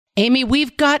Amy,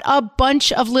 we've got a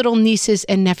bunch of little nieces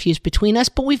and nephews between us,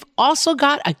 but we've also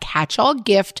got a catch-all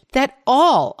gift that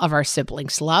all of our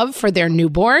siblings love for their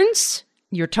newborns.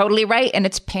 You're totally right, and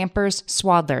it's Pampers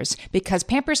Swaddlers, because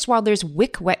Pampers Swaddlers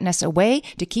wick wetness away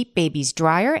to keep babies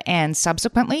drier and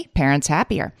subsequently parents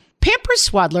happier. Pampers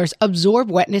Swaddlers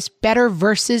absorb wetness better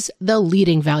versus the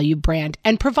leading value brand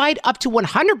and provide up to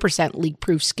 100%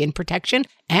 leak-proof skin protection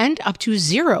and up to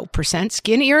 0%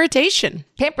 skin irritation.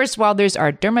 Pampers Swaddlers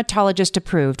are dermatologist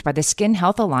approved by the Skin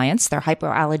Health Alliance. They're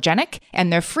hypoallergenic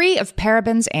and they're free of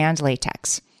parabens and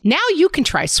latex. Now you can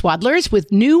try Swaddlers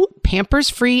with new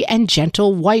Pampers-free and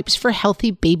gentle wipes for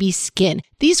healthy baby skin.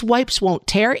 These wipes won't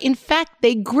tear. In fact,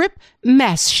 they grip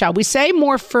mess, shall we say,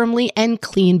 more firmly and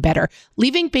clean better,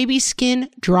 leaving baby skin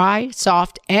dry,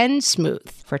 soft, and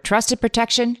smooth. For trusted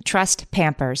protection, trust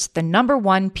Pampers, the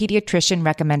 #1 pediatrician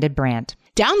recommended brand.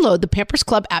 Download the Pampers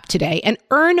Club app today and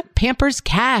earn Pampers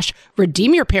Cash.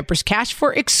 Redeem your Pampers Cash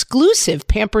for exclusive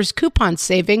Pampers coupon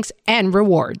savings and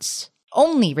rewards.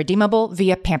 Only redeemable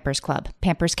via Pampers Club.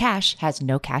 Pampers Cash has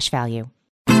no cash value.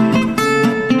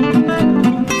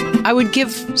 I would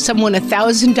give someone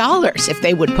 $1,000 if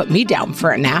they would put me down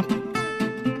for a nap.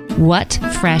 What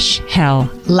fresh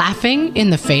hell? Laughing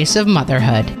in the face of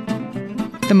motherhood.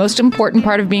 The most important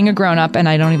part of being a grown-up, and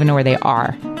I don't even know where they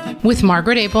are. With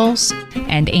Margaret Abels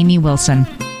and Amy Wilson.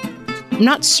 I'm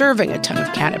not serving a ton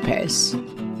of canapes.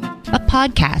 A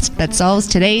podcast that solves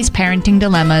today's parenting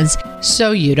dilemmas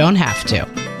so you don't have to.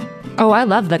 Oh, I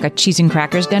love like a cheese and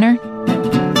crackers dinner.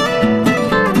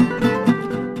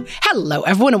 Hello,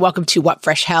 everyone, and welcome to What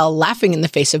Fresh Hell, Laughing in the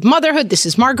Face of Motherhood. This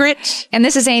is Margaret. And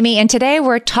this is Amy. And today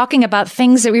we're talking about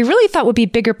things that we really thought would be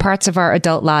bigger parts of our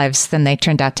adult lives than they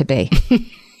turned out to be.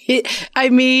 I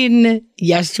mean,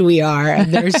 yes, we are.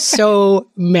 And there's so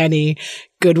many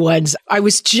good ones. I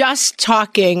was just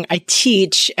talking, I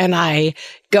teach and I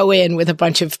go in with a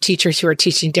bunch of teachers who are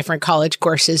teaching different college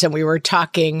courses. And we were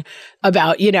talking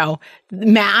about,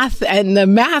 math. And the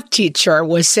math teacher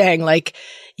was saying like,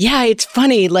 yeah, it's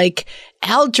funny, like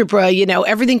algebra,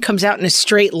 everything comes out in a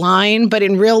straight line. But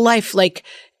in real life, like,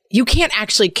 you can't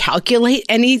actually calculate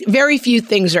very few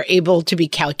things are able to be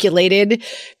calculated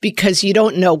because you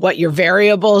don't know what your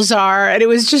variables are. And it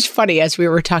was just funny as we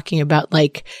were talking about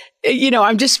like,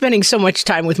 I'm just spending so much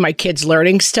time with my kids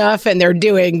learning stuff and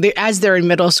as they're in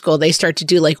middle school, they start to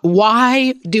do like,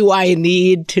 why do I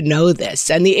need to know this?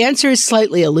 And the answer is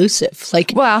slightly elusive.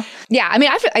 Like, well, yeah, I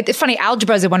mean, it's funny.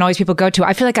 Algebra is the one always people go to.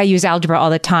 I feel like I use algebra all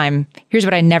the time. Here's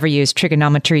what I never use: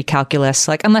 trigonometry, calculus,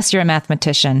 like unless you're a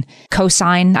mathematician.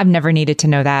 Cosine, I've never needed to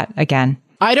know that again.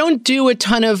 I don't do a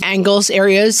ton of angles,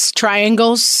 areas,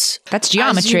 triangles. That's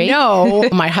geometry. No,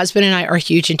 my husband and I are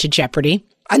huge into Jeopardy.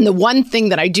 And the one thing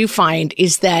that I do find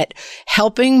is that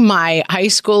helping my high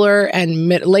schooler and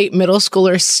late middle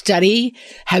schooler study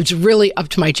has really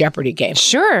upped my Jeopardy game.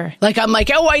 Sure. Like, I'm like,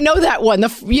 oh, I know that one.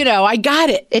 I got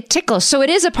it. It tickles. So it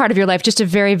is a part of your life, just a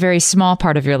very, very small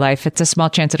part of your life. It's a small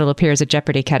chance it'll appear as a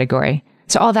Jeopardy category.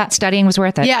 So all that studying was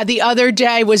worth it. Yeah. The other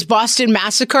day was Boston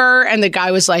Massacre. And the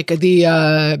guy was like, we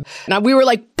were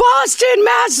like, Boston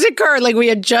Massacre. Like we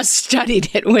had just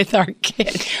studied it with our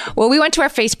kid. Well, we went to our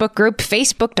Facebook group,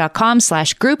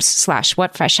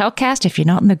 facebook.com/groups/whatfreshhellcast. If you're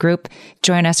not in the group,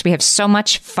 join us. We have so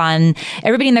much fun.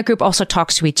 Everybody in that group also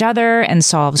talks to each other and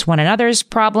solves one another's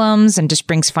problems and just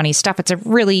brings funny stuff. It's a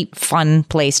really fun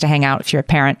place to hang out if you're a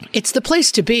parent. It's the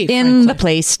place to be. The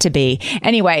place to be.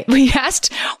 Anyway, we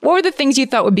asked, what were the things you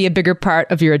thought would be a bigger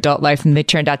part of your adult life than they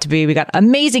turned out to be? We got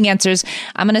amazing answers.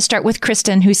 I'm going to start with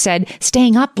Kristen, who said,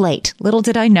 staying up late. Little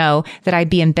did I know that I'd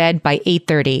be in bed by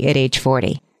 8:30 at age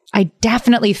 40. I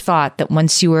definitely thought that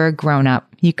once you were a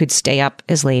grown-up, you could stay up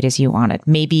as late as you wanted,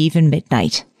 maybe even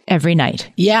midnight. Every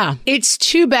night. Yeah. It's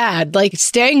too bad. Like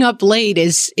staying up late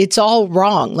it's all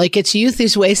wrong. Like its youth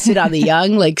is wasted on the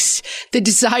young. Like the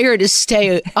desire to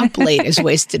stay up late is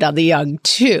wasted on the young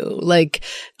too. Like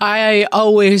I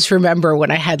always remember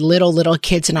when I had little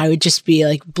kids and I would just be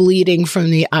like bleeding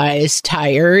from the eyes,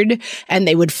 tired, and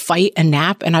they would fight a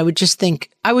nap. And I would just think,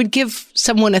 I would give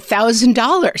someone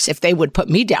 $1,000 if they would put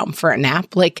me down for a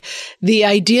nap. Like the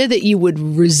idea that you would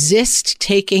resist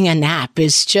taking a nap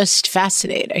is just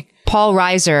fascinating. Paul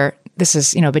Reiser, this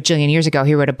is, a bajillion years ago,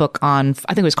 he wrote a book on,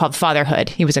 I think it was called Fatherhood.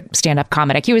 He was a stand-up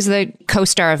comic. He was the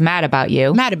co-star of Mad About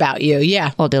You. Mad About You,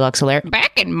 yeah. Old Deluxe Hilaire.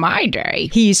 Back in my day.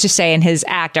 He used to say in his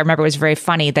act, I remember it was very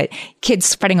funny, that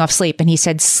kids fighting off sleep. And he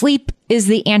said, sleep is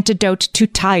the antidote to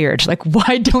tired. Like,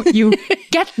 why don't you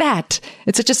get that?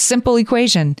 It's such a simple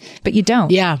equation, but you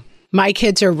don't. Yeah. My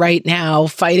kids are right now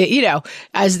fighting,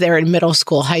 as they're in middle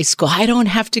school, high school. I don't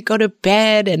have to go to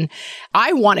bed, and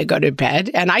I want to go to bed,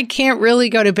 and I can't really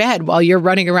go to bed while you're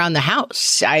running around the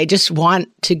house. I just want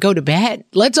to go to bed.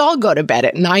 Let's all go to bed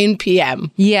at 9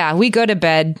 p.m. Yeah, we go to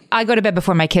bed. I go to bed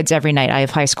before my kids every night. I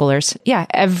have high schoolers. Yeah,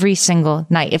 every single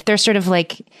night. If they're sort of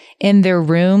like in their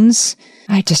rooms,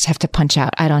 I just have to punch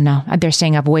out. I don't know. They're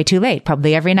staying up way too late,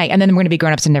 probably every night. And then we're going to be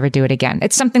grown-ups and never do it again.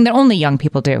 It's something that only young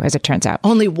people do, as it turns out.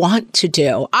 Only want to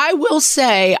do. I will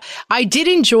say I did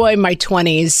enjoy my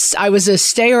 20s. I was a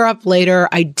stayer up later.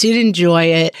 I did enjoy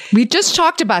it. We just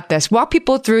talked about this. Walk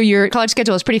people through your college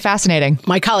schedule. It's pretty fascinating.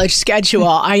 My college schedule,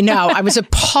 I know. I was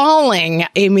appalling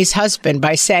Amy's husband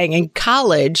by saying in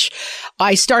college,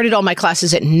 I started all my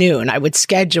classes at noon. I would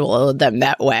schedule them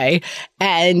that way.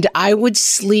 And I would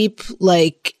sleep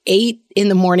like 8 in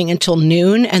the morning until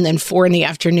noon, and then 4 in the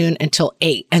afternoon until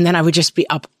 8. And then I would just be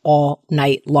up all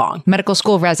night long. Medical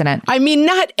school resident. I mean,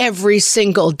 not every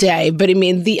single day, but I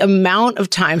mean, the amount of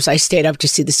times I stayed up to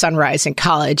see the sunrise in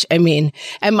college. I mean,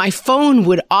 and my phone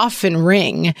would often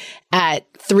ring at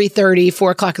 3:30,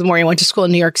 4 o'clock in the morning. I went to school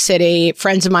in New York City.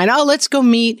 Friends of mine, let's go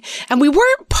meet. And we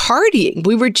weren't partying.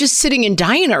 We were just sitting in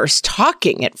diners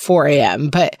talking at 4 a.m.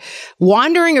 But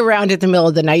wandering around at the middle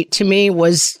of the night to me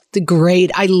was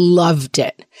I loved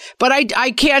it. But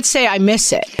I can't say I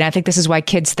miss it. And I think this is why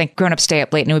kids think grown-ups stay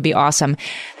up late, and it would be awesome.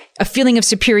 A feeling of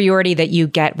superiority that you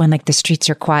get when like the streets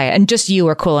are quiet and just you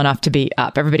are cool enough to be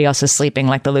up. Everybody else is sleeping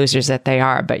like the losers that they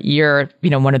are. But you're,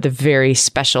 one of the very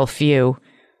special few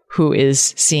who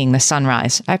is seeing the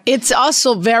sunrise. It's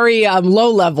also very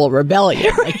low-level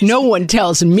rebellion. Like no one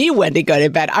tells me when to go to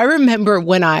bed. I remember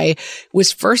when I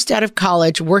was first out of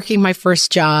college, working my first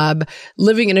job,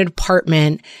 living in an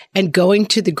apartment, and going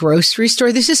to the grocery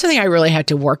store. This is something I really had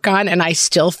to work on, and I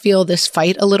still feel this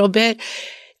fight a little bit,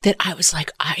 that I was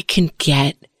like, I can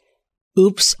get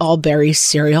Oops All Berries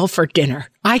cereal for dinner.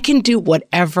 I can do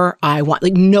whatever I want.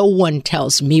 Like no one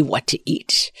tells me what to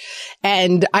eat.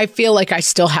 And I feel like I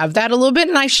still have that a little bit.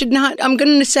 And I'm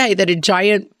going to say that a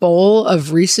giant bowl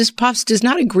of Reese's Puffs does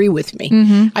not agree with me.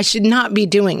 Mm-hmm. I should not be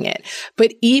doing it.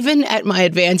 But even at my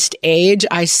advanced age,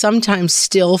 I sometimes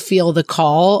still feel the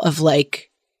call of like,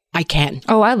 I can.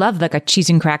 Oh, I love like a cheese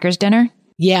and crackers dinner.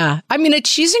 Yeah. I mean, a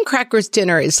cheese and crackers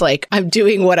dinner is like, I'm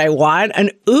doing what I want.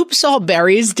 An Oops All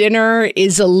Berries dinner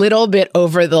is a little bit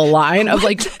over the line of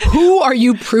like, who are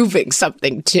you proving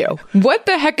something to? What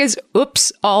the heck is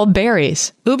Oops All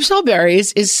Berries? Oops All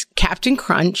Berries is Captain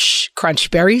Crunch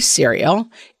berry cereal,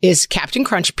 is Captain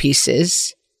Crunch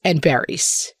pieces and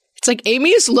berries. It's like Amy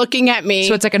is looking at me.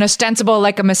 So it's like an ostensible,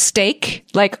 like a mistake.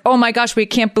 Like, oh my gosh, I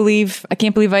can't believe I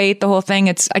ate the whole thing.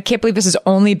 I can't believe this is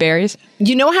only berries.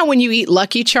 You know how when you eat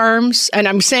Lucky Charms, and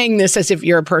I'm saying this as if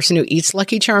you're a person who eats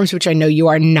Lucky Charms, which I know you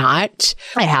are not.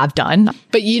 I have done.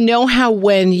 But you know how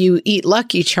when you eat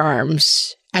Lucky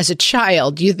Charms as a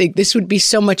child, you think this would be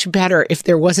so much better if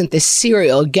there wasn't this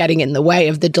cereal getting in the way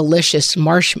of the delicious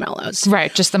marshmallows.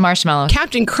 Right, just the marshmallows.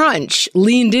 Captain Crunch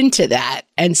leaned into that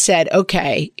and said,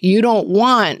 okay, you don't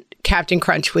want Captain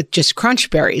Crunch with just crunch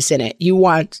berries in it. You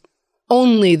want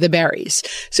only the berries.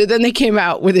 So then they came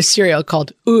out with a cereal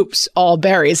called Oops All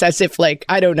Berries, as if like,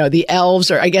 I don't know, the elves,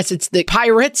 or I guess it's the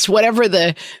pirates, whatever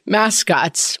the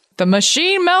mascots. The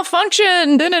machine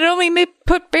malfunctioned and it only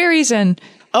put berries in.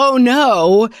 Oh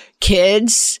no,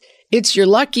 kids, it's your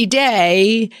lucky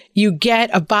day. You get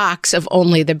a box of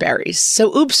only the berries.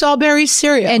 So Oops All Berries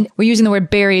cereal. And we're using the word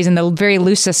berries in the very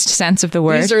loosest sense of the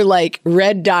word. These are like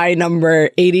red dye number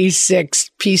 86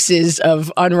 pieces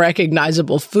of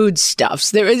unrecognizable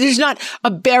foodstuffs. There's not,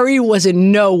 a berry was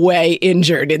in no way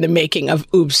injured in the making of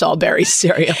Oops All Berries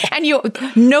cereal. And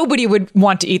nobody would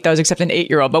want to eat those except an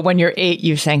 8-year-old. But when you're 8,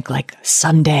 you think like,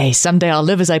 someday I'll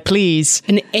live as I please.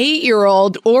 An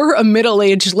 8-year-old or a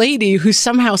middle-aged lady who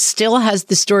somehow still has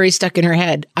the story stuck in her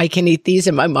head. I can eat these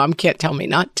and my mom can't tell me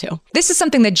not to. This is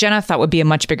something that Jenna thought would be a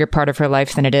much bigger part of her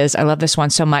life than it is. I love this one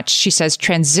so much. She says,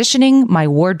 transitioning my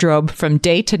wardrobe from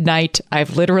day to night.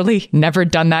 I've literally never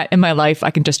done that in my life. I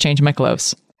can just change my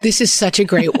clothes. This is such a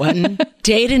great one.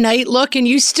 Day to night look, and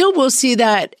you still will see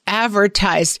that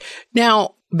advertised.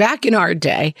 Now, back in our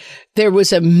day, there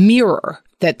was a mirror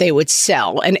that they would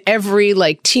sell, and every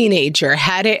like teenager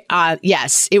had it on.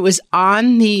 Yes, it was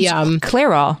on the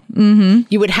Clairol. Mm-hmm.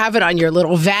 You would have it on your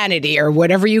little vanity or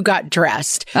whatever you got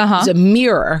dressed. It was a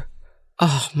mirror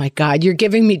Oh my God, you're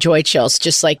giving me joy chills,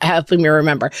 just like helping me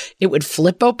remember. It would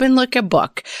flip open like a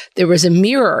book. There was a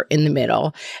mirror in the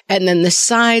middle, and then the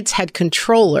sides had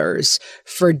controllers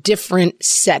for different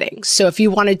settings. So if you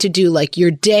wanted to do like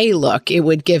your day look, it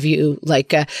would give you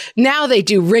like now they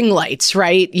do ring lights,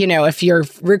 right? You know, if you're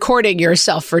recording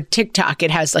yourself for TikTok, it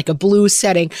has like a blue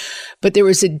setting, but there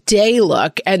was a day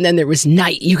look and then there was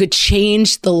night. You could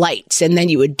change the lights and then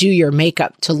you would do your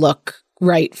makeup to look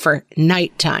right for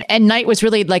nighttime. And night was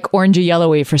really like orangey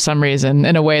yellowy for some reason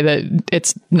in a way that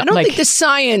it's not I don't think the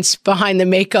science behind the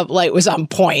makeup light was on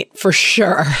point for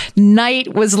sure.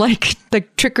 Night was like the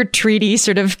trick-or-treaty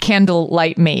sort of candle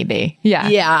light, maybe. Yeah.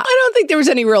 Yeah. I don't think there was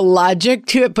any real logic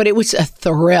to it, but it was a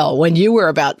thrill. When you were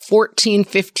about 14,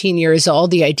 15 years old,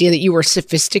 the idea that you were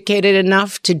sophisticated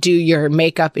enough to do your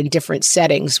makeup in different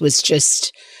settings was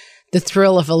just the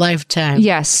thrill of a lifetime.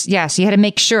 Yes. You had to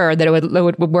make sure that it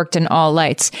would work in all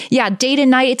lights. Yeah, day to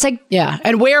night, it's like... Yeah,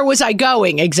 and where was I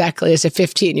going exactly as a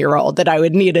 15-year-old that I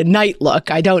would need a night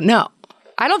look? I don't know.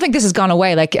 I don't think this has gone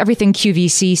away. Like everything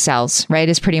QVC sells, right,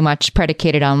 is pretty much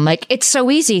predicated on like, it's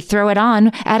so easy, throw it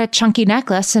on, add a chunky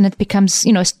necklace, and it becomes,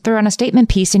 throw on a statement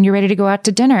piece and you're ready to go out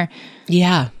to dinner.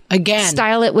 Yeah. Again.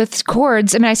 Style it with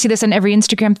cords. I mean, I see this on every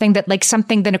Instagram thing that like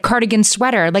something than a cardigan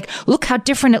sweater. Like, look how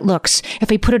different it looks if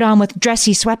we put it on with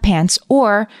dressy sweatpants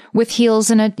or with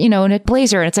heels and a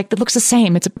blazer. And it's like, it looks the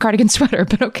same. It's a cardigan sweater,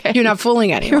 but okay. You're not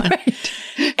fooling anyone. Right.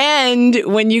 And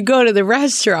when you go to the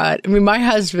restaurant, I mean, my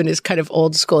husband is kind of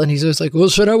old school and he's always like, well,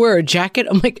 should I wear a jacket?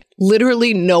 I'm like,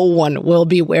 literally no one will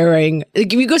be wearing,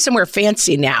 like, if you go somewhere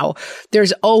fancy now,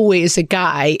 there's always a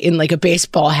guy in like a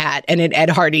baseball hat and an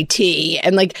Ed Hardy tee.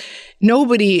 And like,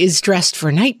 nobody is dressed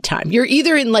for nighttime. You're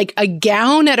either in like a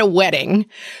gown at a wedding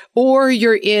or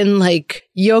you're in like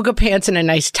yoga pants and a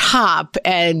nice top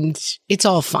and it's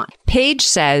all fun. Paige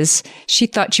says she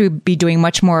thought she would be doing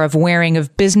much more of wearing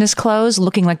of business clothes,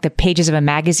 looking like the pages of a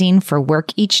magazine for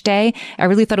work each day. I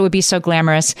really thought it would be so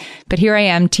glamorous. But here I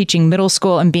am teaching middle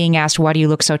school and being asked, why do you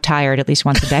look so tired at least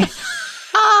once a day?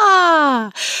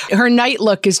 Her night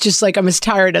look is just like, I'm as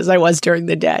tired as I was during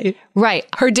the day. Right.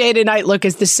 Her day to night look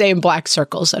is the same black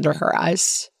circles under her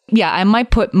eyes. Yeah, I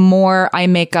might put more eye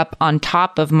makeup on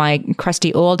top of my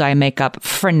crusty old eye makeup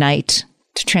for night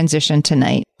to transition to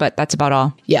night, but that's about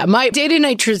all. Yeah, my day to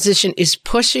night transition is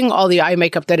pushing all the eye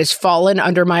makeup that has fallen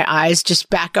under my eyes just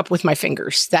back up with my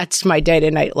fingers. That's my day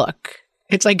to night look.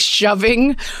 It's like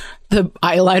shoving the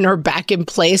eyeliner back in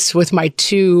place with my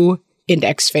two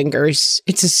index fingers.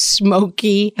 It's a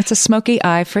smoky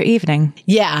eye for evening.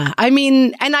 Yeah. I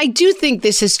mean, and I do think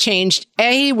this has changed,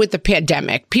 with the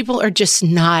pandemic. People are just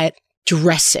not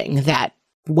dressing that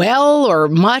well or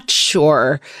much,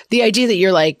 or the idea that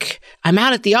you're like, I'm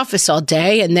out at the office all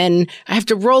day and then I have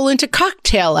to roll into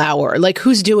cocktail hour. Like,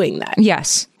 who's doing that?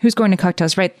 Yes. Who's going to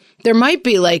cocktails, right? There might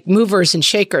be like movers and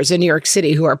shakers in New York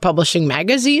City who are publishing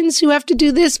magazines who have to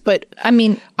do this, but I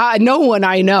mean, no one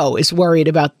I know is worried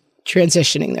about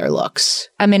transitioning their looks.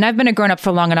 I mean, I've been a grown-up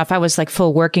for long enough. I was like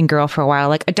full working girl for a while.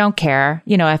 Like, I don't care.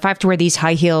 If I have to wear these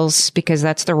high heels because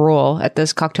that's the rule at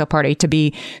this cocktail party to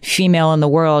be female in the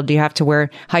world, you have to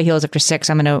wear high heels after 6.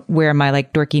 I'm going to wear my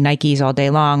like dorky Nikes all day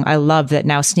long. I love that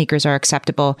now sneakers are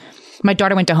acceptable. My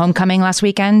daughter went to homecoming last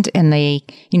weekend in the,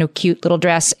 cute little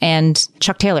dress and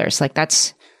Chuck Taylors. Like,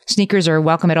 sneakers are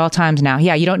welcome at all times now.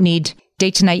 Yeah, you don't need day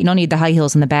to night. You don't need the high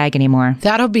heels in the bag anymore.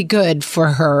 That'll be good for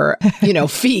her,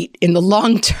 feet in the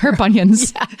long term. Her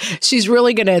bunions. Yeah. She's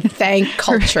really going to thank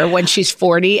culture when she's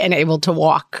 40 and able to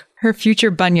walk. Her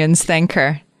future bunions thank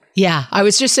her. Yeah, I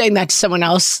was just saying that to someone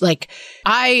else. Like,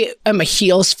 I am a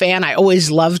heels fan. I always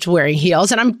loved wearing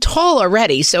heels, and I'm tall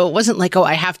already. So it wasn't like,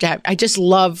 I have to have, I just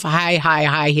love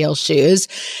high heel shoes.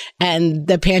 And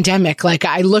the pandemic, like,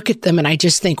 I look at them and I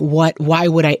just think, why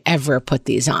would I ever put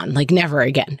these on? Like, never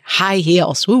again. High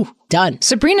heels. Ooh. Done.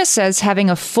 Sabrina says having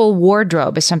a full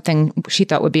wardrobe is something she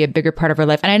thought would be a bigger part of her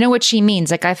life. And I know what she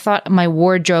means. Like, I thought my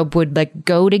wardrobe would like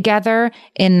go together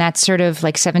in that sort of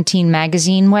like 17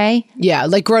 magazine way. Yeah,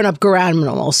 like grown up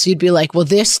Garanimals. You'd be like, well,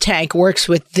 this tank works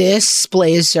with this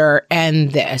blazer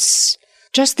and this.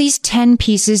 Just these 10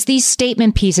 pieces, these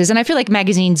statement pieces. And I feel like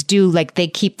magazines do, like, they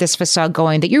keep this facade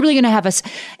going that you're really going to have us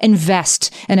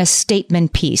invest in a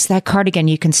statement piece. That cardigan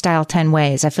you can style 10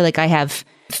 ways. I feel like I have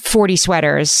 40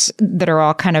 sweaters that are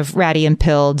all kind of ratty and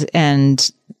pilled,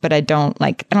 but I don't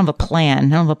have a plan. I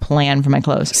don't have a plan for my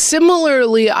clothes.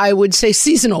 Similarly, I would say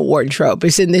seasonal wardrobe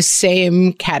is in this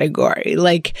same category.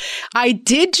 Like, I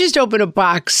did just open a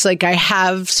box. Like, I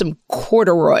have some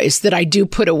corduroys that I do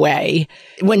put away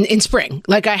when in spring.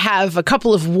 Like, I have a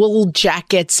couple of wool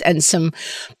jackets and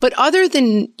but other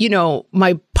than,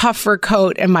 my puffer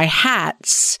coat and my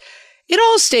hats, It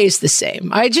all stays the same.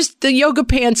 The yoga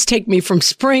pants take me from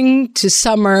spring to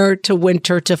summer to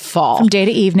winter to fall. From day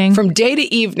to evening. From day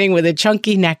to evening with a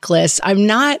chunky necklace. I'm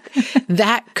not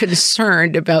that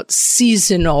concerned about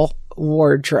seasonal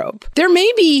wardrobe. There may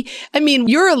be,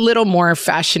 you're a little more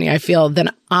fashiony, I feel, than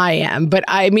I am. But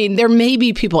there may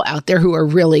be people out there who are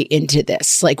really into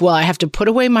this. Like, well, I have to put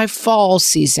away my fall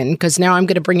season because now I'm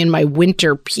going to bring in my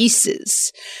winter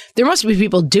pieces. There must be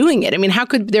people doing it. How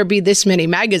could there be this many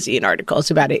magazine articles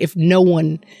about it if no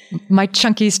one... My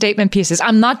chunky statement pieces.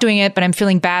 I'm not doing it, but I'm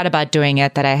feeling bad about doing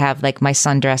it, that I have like my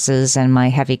sundresses and my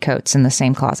heavy coats in the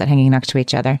same closet hanging next to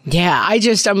each other. Yeah,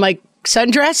 I'm like,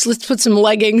 sundress, let's put some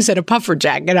leggings and a puffer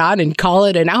jacket on and call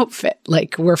it an outfit.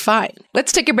 Like, we're fine.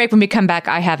 Let's take a break. When we come back,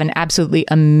 I have an absolutely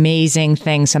amazing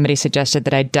thing somebody suggested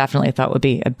that I definitely thought would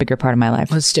be a bigger part of my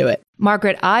life. Let's do it.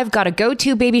 Margaret, I've got a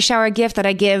go-to baby shower gift that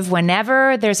I give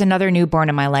whenever there's another newborn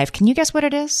in my life. Can you guess what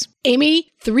it is?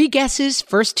 Amy, 3 guesses.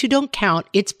 First 2 don't count.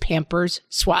 It's Pampers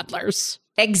Swaddlers.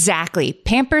 Exactly.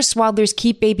 Pampers Swaddlers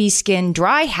keep baby's skin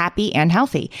dry, happy, and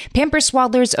healthy. Pampers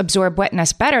Swaddlers absorb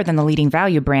wetness better than the leading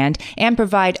value brand and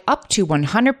provide up to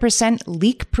 100%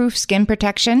 leak-proof skin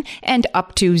protection and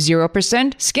up to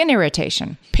 0% skin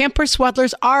irritation. Pampers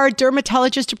Swaddlers are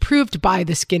dermatologist approved by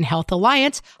the Skin Health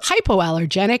Alliance,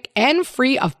 hypoallergenic, and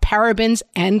free of parabens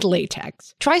and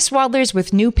latex. Try Swaddlers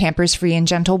with new Pampers Free and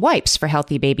Gentle wipes for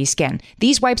healthy baby skin.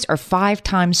 These wipes are 5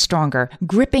 times stronger,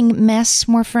 gripping mess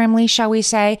more firmly, shall we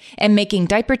say, and making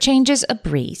diaper changes a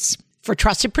breeze. For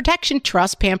trusted protection,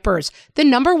 trust Pampers, the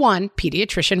 #1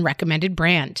 pediatrician recommended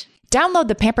brand. Download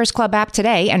the Pampers Club app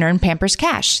today and earn Pampers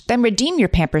Cash. Then redeem your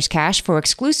Pampers Cash for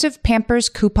exclusive Pampers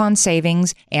coupon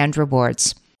savings and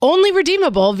rewards. Only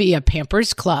redeemable via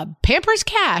Pampers Club. Pampers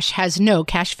Cash has no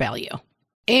cash value.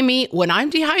 Amy, when I'm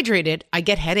dehydrated, I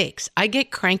get headaches, I get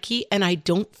cranky, and I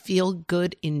don't feel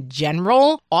good in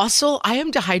general. Also, I am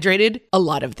dehydrated a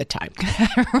lot of the time.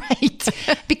 Right.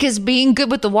 Because being good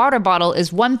with the water bottle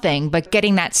is one thing, but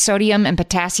getting that sodium and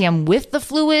potassium with the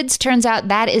fluids, turns out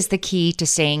that is the key to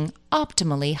staying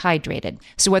optimally hydrated.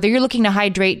 So whether you're looking to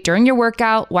hydrate during your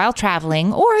workout, while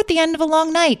traveling, or at the end of a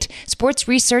long night, Sports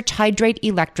Research Hydrate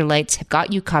Electrolytes have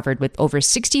got you covered with over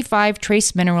 65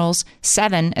 trace minerals,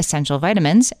 7 essential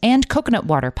vitamins, and coconut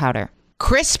water powder.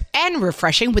 Crisp and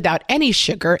refreshing without any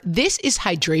sugar, this is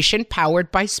hydration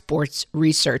powered by Sports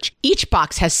Research. Each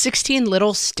box has 16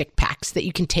 little stick packs that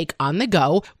you can take on the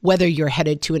go, whether you're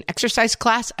headed to an exercise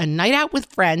class, a night out with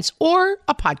friends, or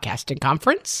a podcasting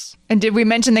conference. And did we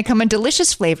mention they come in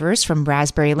delicious flavors from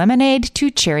raspberry lemonade to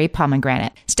cherry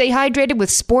pomegranate? Stay hydrated with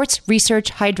Sports Research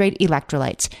Hydrate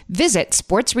Electrolytes. Visit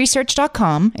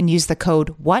sportsresearch.com and use the code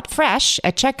WHATFRESH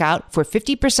at checkout for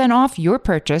 50% off your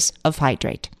purchase of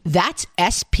Hydrate. That's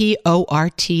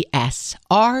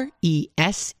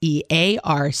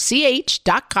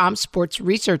SportsResearch.com,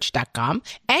 sportsresearch.com,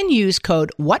 and use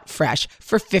code WHATFRESH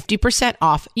for 50%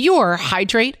 off your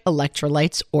Hydrate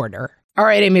Electrolytes order. All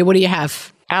right, Amy, what do you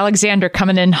have? Alexander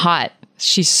coming in hot.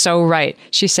 She's so right.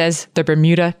 She says the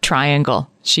Bermuda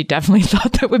Triangle. She definitely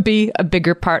thought that would be a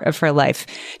bigger part of her life.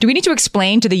 Do we need to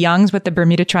explain to the youngs what the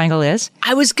Bermuda Triangle is?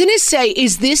 I was going to say,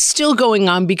 is this still going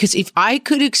on? Because if I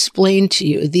could explain to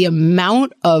you the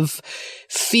amount of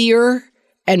fear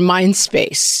and mind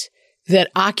space that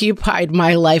occupied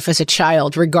my life as a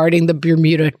child regarding the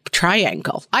Bermuda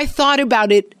Triangle, I thought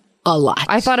about it a lot.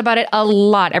 I thought about it a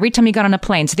lot every time you got on a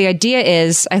plane. So the idea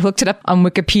is, I looked it up on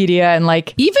Wikipedia and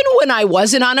even when I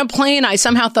wasn't on a plane, I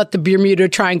somehow thought the Bermuda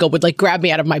Triangle would grab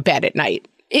me out of my bed at night.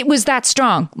 It was that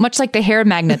strong, much like the hair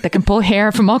magnet that can pull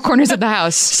hair from all corners of the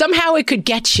house. Somehow it could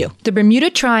get you. The Bermuda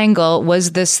Triangle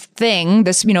was this thing,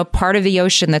 this, part of the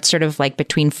ocean that's sort of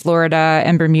between Florida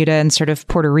and Bermuda and sort of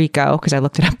Puerto Rico, because I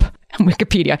looked it up on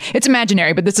Wikipedia. It's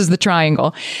imaginary, but this is the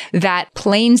triangle. That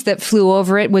planes that flew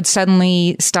over it would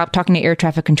suddenly stop talking to air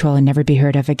traffic control and never be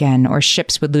heard of again, or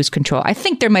ships would lose control. I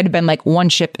think there might have been one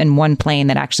ship and one plane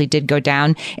that actually did go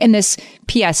down in this,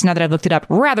 P.S., now that I've looked it up,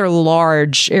 rather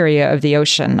large area of the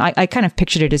ocean. I kind of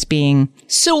pictured it as being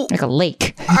like a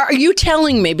lake. Are you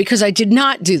telling me, because I did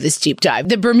not do this deep dive,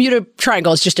 the Bermuda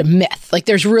Triangle is just a myth?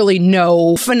 There's really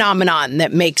no phenomenon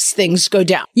that makes things go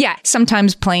down? Yeah,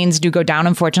 sometimes planes do go down,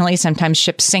 unfortunately. Sometimes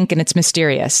ships sink and it's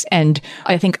mysterious. And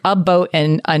I think a boat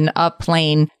and a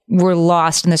plane were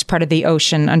lost in this part of the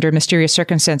ocean under mysterious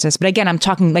circumstances. But again, I'm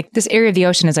talking this area of the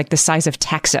ocean is the size of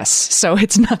Texas. So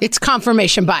it's not. It's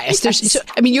confirmation bias. Yes.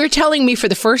 You're telling me for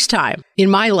the first time in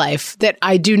my life that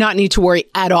I do not need to worry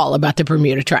at all about the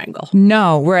Bermuda Triangle.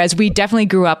 No, whereas we definitely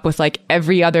grew up with like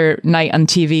every other night on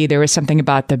TV, there was something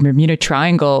about the Bermuda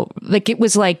Triangle. Like it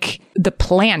was like the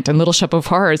plant in Little Shop of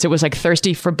Horrors. It was like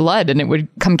thirsty for blood and it would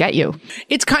come get you.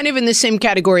 It's kind of in the same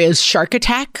category as Shark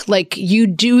Attack. Like you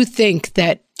do think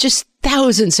that just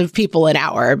thousands of people an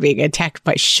hour are being attacked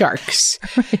by sharks.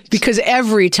 Right. Because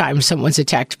every time someone's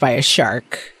attacked by a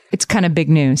shark, it's kind of big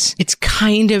news. It's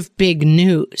kind of big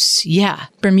news. Yeah.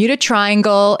 Bermuda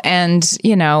Triangle and,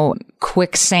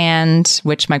 quicksand,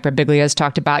 which Mike Birbiglia has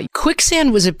talked about.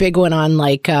 Quicksand was a big one on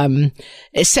like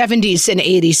 70s and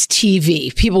 80s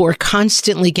TV. People were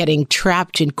constantly getting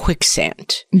trapped in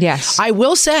quicksand. Yes. I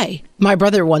will say, my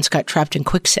brother once got trapped in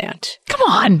quicksand. Come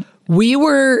on. We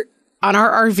were on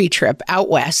our RV trip out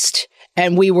west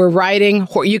and we were riding.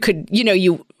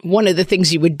 One of the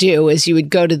things you would do is you would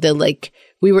go to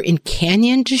we were in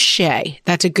Canyon de Chelly.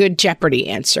 That's a good Jeopardy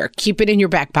answer. Keep it in your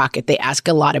back pocket. They ask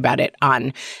a lot about it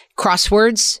on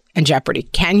crosswords and Jeopardy.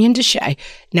 Canyon de Chelly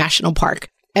National Park.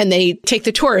 And they take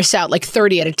the tourists out like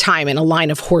 30 at a time in a line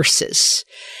of horses.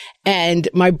 And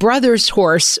my brother's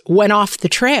horse went off the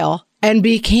trail and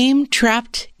became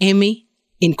trapped, Amy,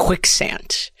 in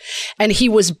quicksand. And he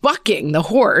was bucking the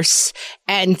horse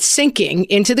and sinking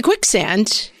into the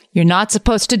quicksand. You're not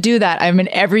supposed to do that. I mean,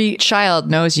 every child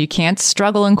knows you can't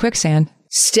struggle in quicksand.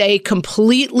 Stay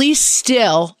completely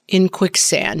still in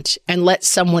quicksand and let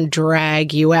someone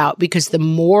drag you out, because the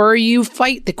more you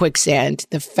fight the quicksand,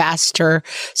 the faster.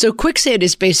 So quicksand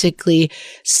is basically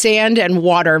sand and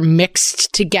water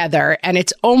mixed together, and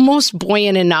it's almost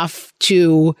buoyant enough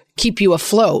to keep you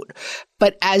afloat.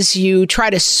 But as you try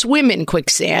to swim in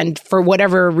quicksand, for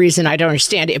whatever reason I don't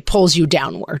understand, it pulls you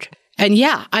downward. And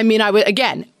yeah, I mean,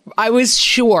 I was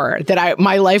sure that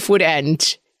my life would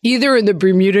end either in the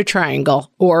Bermuda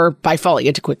Triangle or by falling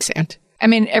into quicksand. I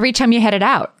mean, every time you headed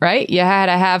out, right? You had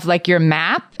to have like your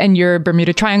map and your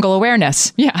Bermuda Triangle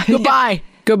awareness. Yeah. Goodbye.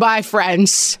 Goodbye,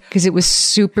 friends. Because it was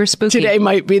super spooky. Today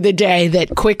might be the day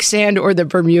that quicksand or the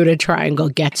Bermuda Triangle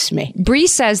gets me. Bree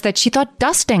says that she thought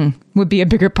dusting would be a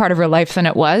bigger part of her life than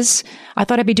it was. I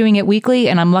thought I'd be doing it weekly,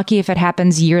 and I'm lucky if it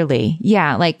happens yearly.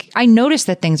 Yeah, like I notice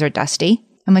that things are dusty.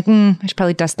 I'm like, I should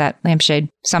probably dust that lampshade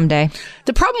someday.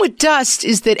 The problem with dust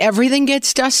is that everything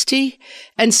gets dusty.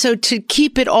 And so to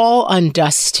keep it all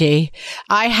undusty,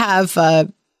 I have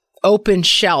a open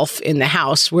shelf in the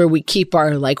house where we keep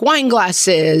our like wine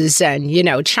glasses and,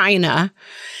 china.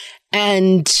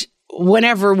 And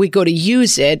whenever we go to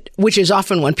use it, which is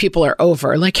often when people are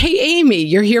over, like, hey, Amy,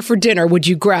 you're here for dinner. Would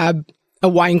you grab a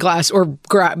wine glass or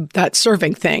grab that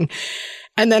serving thing?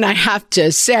 And then I have to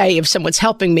say, if someone's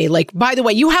helping me, like, by the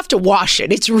way, you have to wash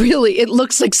it. It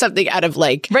looks like something out of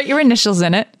like... Write your initials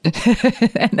in it.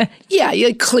 Yeah,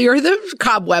 you clear the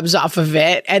cobwebs off of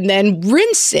it and then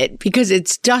rinse it because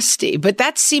it's dusty. But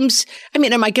that seems... I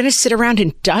mean, am I going to sit around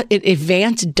and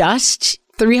advanced dust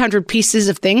 300 pieces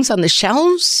of things on the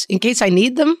shelves in case I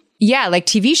need them? Yeah, like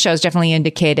TV shows definitely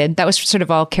indicated. That was sort of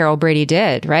all Carol Brady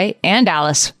did, right? And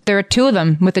Alice. There are two of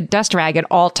them with a dust rag at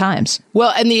all times.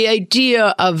 Well, and the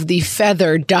idea of the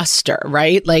feather duster,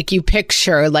 right? Like you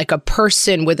picture like a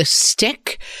person with a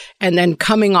stick, and then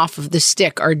coming off of the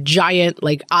stick are giant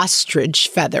like ostrich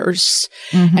feathers.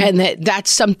 Mm-hmm. And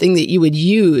that's something that you would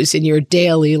use in your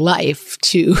daily life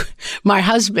to... My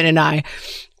husband and I...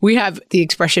 We have the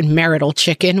expression marital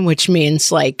chicken, which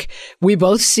means like we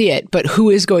both see it, but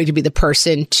who is going to be the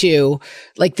person to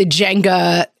like the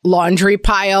Jenga laundry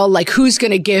pile? Like who's going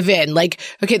to give in? Like,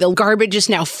 okay, the garbage is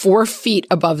now 4 feet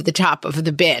above the top of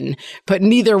the bin, but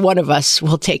neither one of us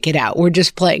will take it out. We're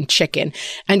just playing chicken.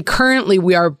 And currently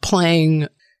we are playing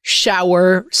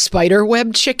shower spider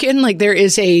web chicken. Like there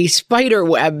is a spider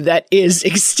web that is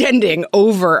extending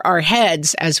over our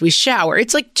heads as we shower.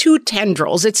 It's like 2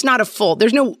 tendrils. It's not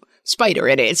there's no spider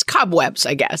in it. It's cobwebs,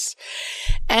 I guess.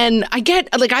 And I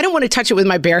don't want to touch it with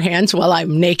my bare hands while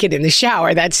I'm naked in the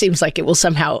shower. That seems like it will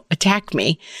somehow attack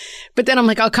me. But then I'm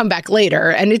like, I'll come back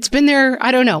later. And it's been there,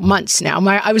 I don't know, months now.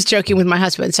 I was joking with my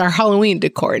husband. It's our Halloween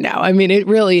decor now. I mean, it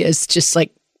really is just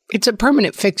like, it's a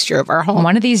permanent fixture of our home.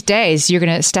 One of these days, you're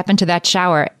going to step into that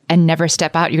shower and never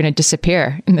step out. You're going to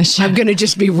disappear in the shower. I'm going to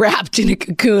just be wrapped in a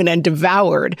cocoon and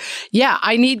devoured. Yeah,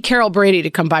 I need Carol Brady to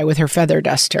come by with her feather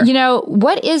duster.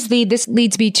 This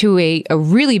leads me to a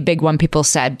really big one people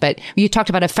said, but you talked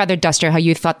about a feather duster, how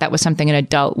you thought that was something an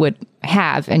adult would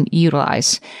have and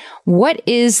utilize. What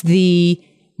is the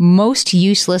most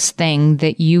useless thing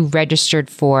that you registered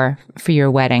for your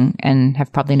wedding and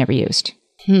have probably never used?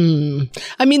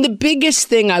 I mean, the biggest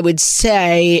thing I would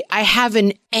say, I have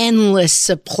an endless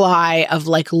supply of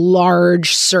like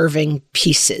large serving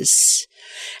pieces.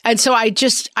 And so I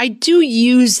do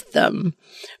use them.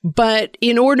 But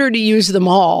in order to use them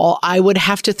all, I would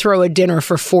have to throw a dinner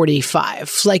for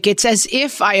 45. Like, it's as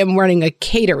if I am running a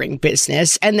catering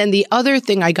business. And then the other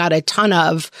thing I got a ton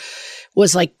of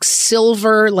was like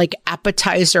silver, like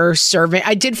appetizer serving.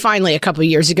 I did finally a couple of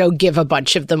years ago give a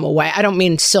bunch of them away. I don't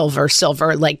mean silver,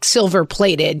 like silver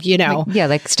plated, you know.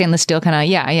 Like stainless steel kind of.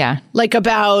 Yeah. Like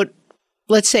about,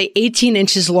 let's say 18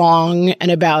 inches long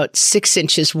and about 6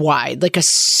 inches wide, like a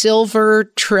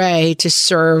silver tray to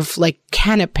serve like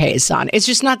canapes on. It's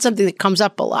just not something that comes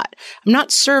up a lot. I'm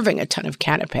not serving a ton of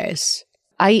canapes.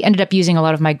 I ended up using a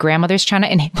lot of my grandmother's china,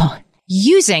 and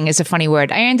using is a funny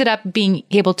word. I ended up being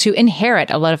able to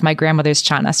inherit a lot of my grandmother's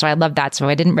china. So I love that. So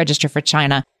I didn't register for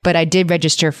china, but I did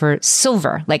register for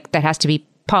silver. Like, that has to be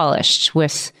polished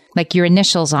with like your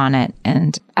initials on it.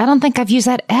 And I don't think I've used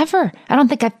that ever. I don't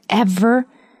think I've ever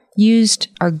used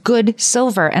our good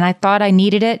silver. And I thought I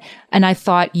needed it. And I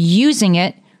thought using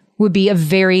it would be a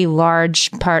very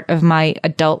large part of my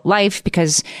adult life,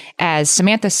 because as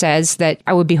Samantha says, that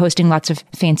I would be hosting lots of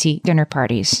fancy dinner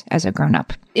parties as a grown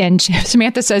up. And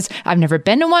Samantha says, I've never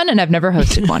been to one and I've never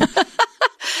hosted one.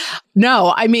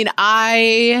 No, I mean,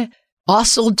 I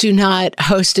also do not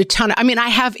host a ton.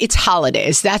 It's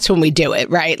holidays. That's when we do it,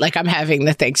 right? Like, I'm having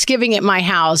the Thanksgiving at my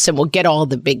house and we'll get all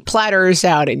the big platters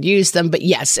out and use them. But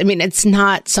yes, I mean, it's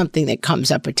not something that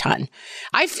comes up a ton.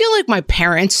 I feel like my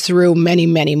parents threw many,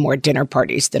 many more dinner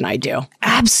parties than I do.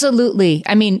 Absolutely.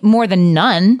 I mean, more than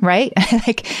none, right?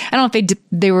 Like, I don't know if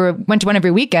they went to one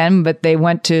every weekend, but they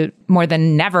went to more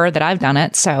than never that I've done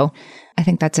it. So I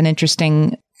think that's an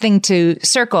interesting thing to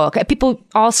circle. People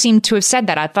all seem to have said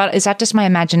that. I thought, is that just my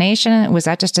imagination? Was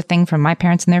that just a thing from my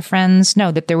parents and their friends?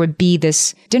 No, that there would be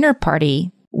this dinner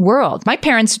party world. My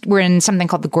parents were in something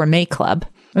called the Gourmet Club.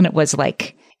 And it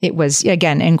was,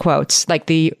 again, in quotes, like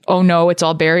the, oh no, it's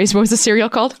all berries. What was the cereal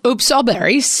called? Oops, all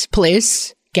berries,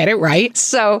 please. Get it right.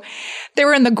 So they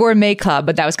were in the Gourmet Club,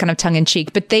 but that was kind of tongue in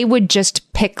cheek. But they would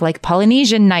just pick like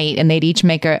Polynesian night and they'd each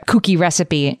make a kooky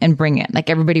recipe and bring it. Like,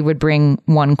 everybody would bring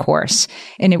one course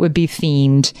and it would be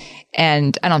themed.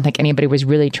 And I don't think anybody was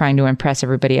really trying to impress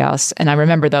everybody else. And I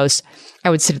remember those. I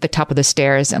would sit at the top of the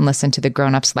stairs and listen to the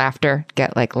grown-ups' laughter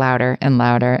get like louder and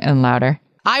louder and louder.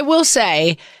 I will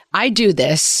say I do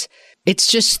this.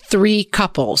 It's just 3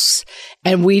 couples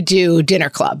and we do dinner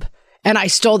club. And I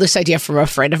stole this idea from a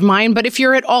friend of mine. But if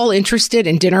you're at all interested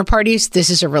in dinner parties,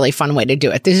 this is a really fun way to do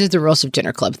it. This is the rules of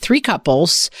dinner club. 3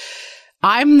 couples.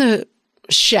 I'm the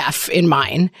chef in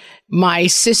mine. My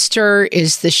sister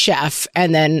is the chef.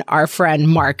 And then our friend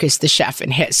Mark is the chef in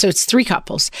his. So it's 3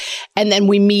 couples. And then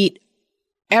we meet.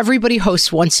 Everybody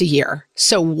hosts once a year.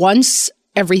 So once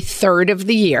every third of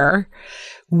the year,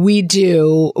 we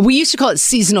used to call it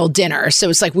seasonal dinner. So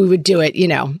it's like we would do it,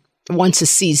 once a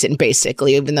season,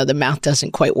 basically, even though the math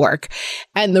doesn't quite work.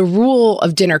 And the rule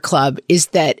of dinner club is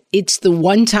that it's the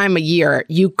one time a year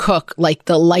you cook like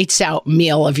the lights out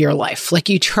meal of your life. Like,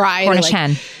 you try Cornish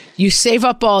hen. You save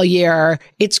up all year.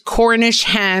 It's Cornish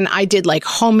hen. I did like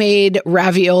homemade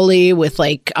ravioli with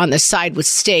like on the side with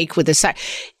steak with the side.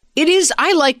 It is,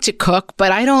 I like to cook,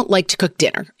 but I don't like to cook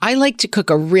dinner. I like to cook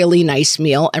a really nice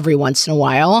meal every once in a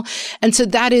while. And so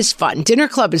that is fun. Dinner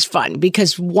club is fun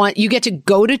because you get to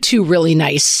go to 2 really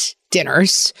nice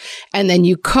dinners and then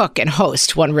you cook and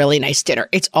host one really nice dinner.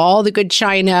 It's all the good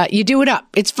china. You do it up.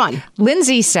 It's fun.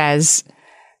 Lindsay says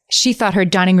she thought her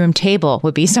dining room table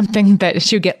would be something that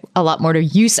she would get a lot more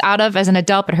use out of as an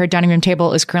adult, but her dining room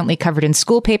table is currently covered in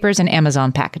school papers and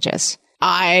Amazon packages.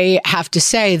 I have to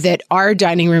say that our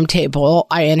dining room table,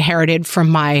 I inherited from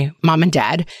my mom and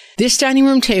dad. This dining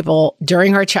room table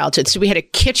during our childhood, so we had a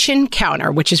kitchen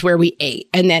counter, which is where we ate.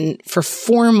 And then for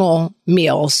formal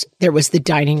meals, there was the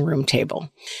dining room table.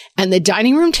 And the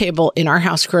dining room table in our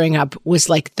house growing up was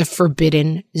like the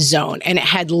forbidden zone. And it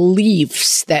had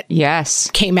leaves that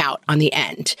came out on the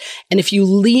end. And if you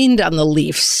leaned on the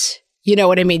leaves, you know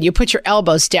what I mean? You put your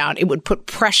elbows down, it would put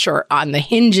pressure on the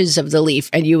hinges of the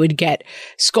leaf and you would get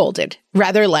scolded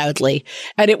rather loudly.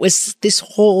 And it was this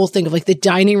whole thing of like the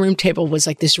dining room table was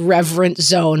like this reverent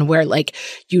zone where like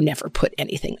you never put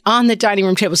anything on the dining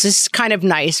room table. So this is kind of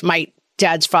nice. My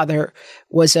dad's father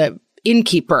was a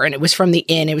innkeeper and it was from the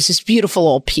inn. It was this beautiful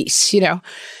old piece,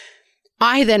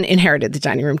 I then inherited the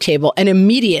dining room table and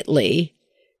immediately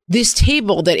this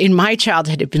table that in my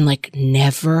childhood had been like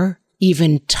never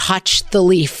even touch the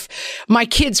leaf. My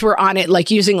kids were on it,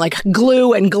 like using like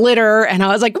glue and glitter. And I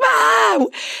was like, wow.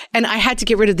 And I had to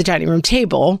get rid of the dining room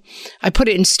table. I put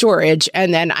it in storage.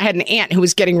 And then I had an aunt who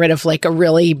was getting rid of like a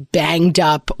really banged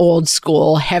up, old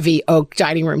school, heavy oak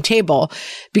dining room table.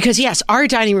 Because yes, our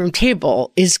dining room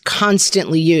table is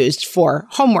constantly used for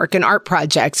homework and art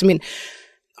projects. I mean,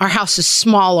 our house is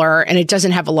smaller and it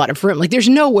doesn't have a lot of room. Like there's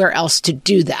nowhere else to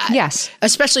do that. Yes.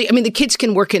 Especially, I mean, the kids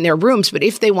can work in their rooms, but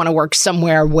if they want to work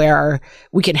somewhere where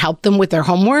we can help them with their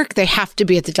homework, they have to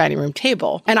be at the dining room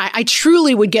table. And I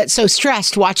truly would get so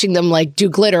stressed watching them like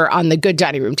do glitter on the good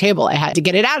dining room table. I had to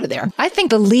get it out of there. I think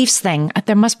the leaves thing,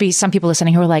 there must be some people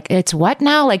listening who are like, it's what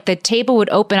now? Like the table would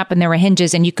open up and there were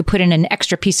hinges and you could put in an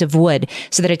extra piece of wood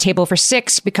so that a table for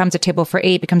 6 becomes a table for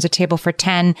 8, becomes a table for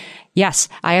 10. Yes,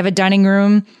 I have a dining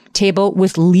room table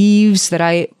with leaves that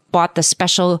I bought the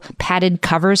special padded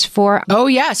covers for. Oh,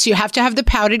 yes. You have to have the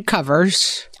padded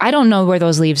covers. I don't know where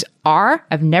those leaves are.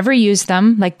 I've never used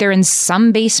them. Like they're in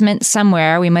some basement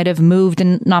somewhere. We might have moved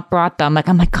and not brought them. Like,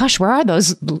 oh my gosh, where are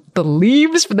those? The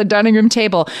leaves for the dining room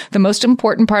table. The most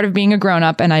important part of being a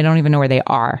grown-up, and I don't even know where they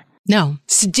are. No.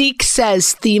 Sadiq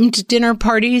says themed dinner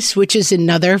parties, which is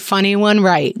another funny one,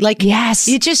 right? Like, yes,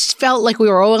 it just felt like we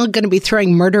were all going to be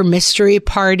throwing murder mystery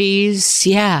parties.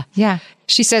 Yeah. Yeah.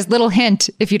 She says, little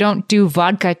hint, if you don't do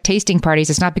vodka tasting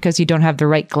parties, it's not because you don't have the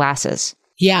right glasses.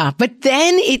 Yeah, but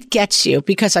then it gets you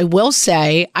because I will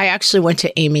say I actually went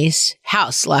to Amy's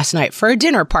house last night for a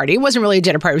dinner party. It wasn't really a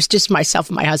dinner party. It was just myself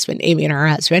and my husband, Amy and her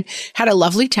husband. Had a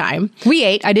lovely time. We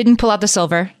ate. I didn't pull out the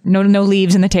silver. No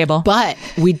leaves in the table. But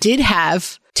we did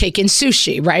have taken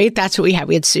sushi, right? That's what we had.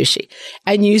 We had sushi.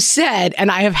 And you said, and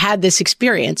I have had this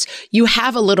experience, you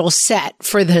have a little set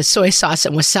for the soy sauce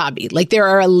and wasabi. Like there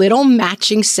are a little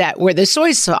matching set where the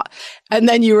soy sauce. And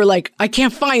then you were like, I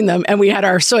can't find them. And we had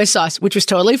our soy sauce, which was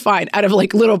totally fine, out of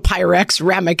like little Pyrex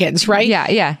ramekins, right? Yeah,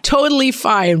 yeah. Totally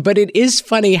fine. But it is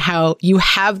funny how you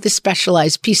have the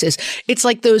specialized pieces. It's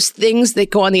like those things that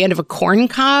go on the end of a corn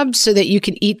cob so that you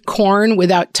can eat corn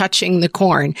without touching the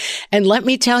corn. And let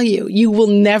me tell you, you will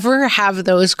never have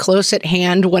those close at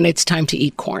hand when it's time to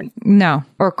eat corn. No.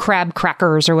 Or crab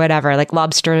crackers or whatever, like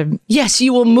lobster. Yes,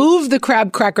 you will move the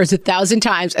crab crackers 1,000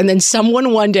 times. And then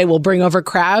someone one day will bring over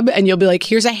crab and you'll be like,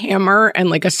 here's a hammer and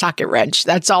like a socket wrench.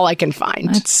 That's all I can find.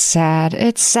 That's sad.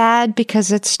 It's sad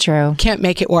because it's true. Can't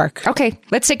make it work. Okay,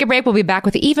 let's take a break. We'll be back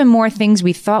with even more things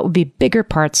we thought would be bigger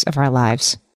parts of our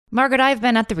lives. Margaret, I've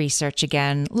been at the research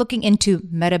again, looking into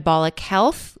metabolic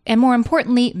health and more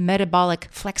importantly, metabolic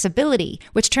flexibility,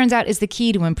 which turns out is the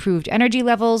key to improved energy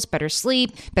levels, better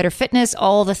sleep, better fitness,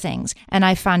 all the things. And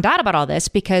I found out about all this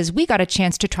because we got a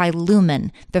chance to try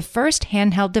Lumen, the first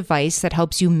handheld device that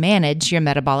helps you manage your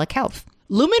metabolic health.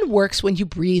 Lumen works when you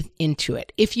breathe into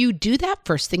it. If you do that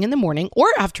first thing in the morning or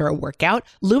after a workout,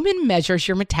 Lumen measures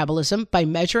your metabolism by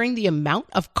measuring the amount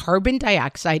of carbon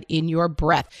dioxide in your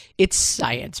breath. It's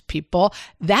science, people.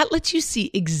 That lets you see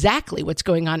exactly what's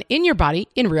going on in your body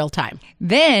in real time.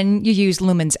 Then you use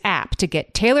Lumen's app to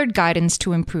get tailored guidance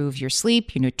to improve your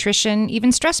sleep, your nutrition,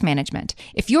 even stress management.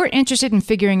 If you're interested in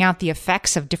figuring out the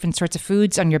effects of different sorts of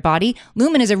foods on your body,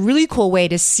 Lumen is a really cool way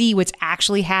to see what's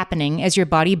actually happening as your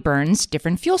body burns different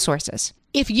fuel sources.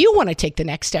 If you want to take the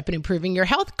next step in improving your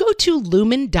health, go to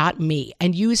lumen.me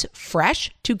and use FRESH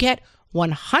to get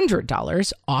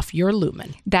 $100 off your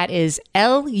Lumen. That is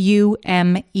LUMEN.ME.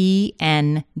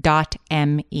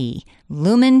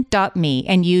 Lumen.me,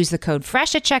 and use the code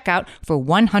FRESH at checkout for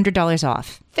 $100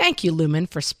 off. Thank you, Lumen,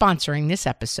 for sponsoring this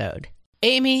episode.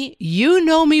 Amy, you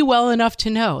know me well enough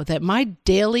to know that my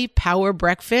daily power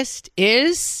breakfast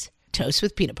is toast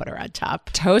with peanut butter on top.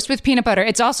 Toast with peanut butter.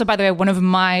 It's also, by the way, one of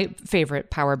my favorite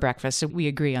power breakfasts. So we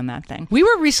agree on that thing. We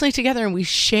were recently together and we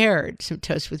shared some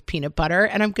toast with peanut butter.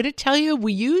 And I'm going to tell you,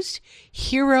 we used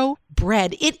Hero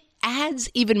bread. It adds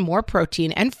even more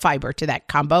protein and fiber to that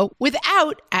combo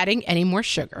without adding any more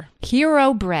sugar.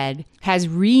 Hero bread has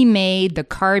remade the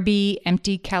carby,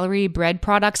 empty calorie bread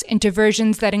products into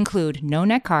versions that include no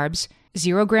net carbs,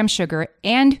 0 gram sugar,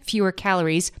 and fewer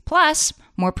calories, plus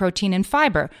more protein and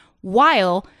fiber,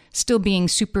 while still being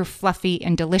super fluffy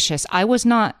and delicious. I was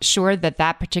not sure that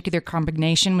that particular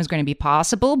combination was going to be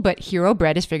possible, but Hero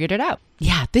Bread has figured it out.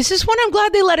 Yeah, this is one I'm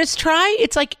glad they let us try.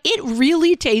 It's like, it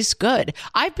really tastes good.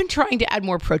 I've been trying to add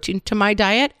more protein to my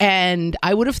diet, and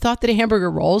I would have thought that a hamburger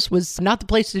rolls was not the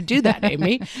place to do that,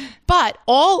 Amy. But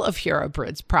all of Hero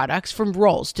Bread's products, from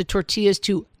rolls to tortillas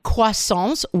to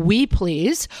croissants, we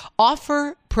please,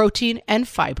 offer protein and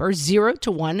fiber, 0 to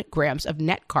 1 grams of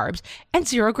net carbs, and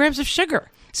 0 grams of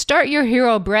sugar. Start your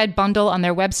Hero Bread bundle on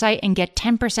their website and get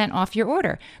 10% off your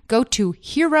order. Go to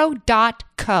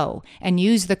hero.co and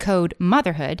use the code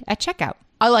motherhood at checkout.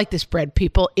 I like this bread,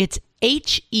 people. It's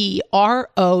HERO.co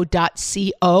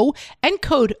and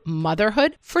code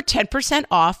motherhood for 10%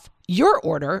 off your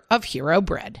order of Hero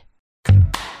Bread.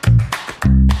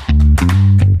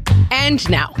 And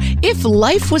now, if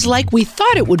life was like we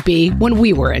thought it would be when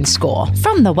we were in school.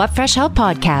 From the What Fresh Hell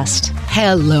podcast.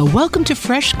 Hello, welcome to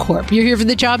Fresh Corp. You're here for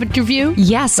the job interview?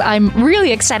 Yes, I'm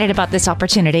really excited about this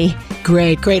opportunity.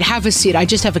 Great. Have a seat. I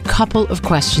just have a couple of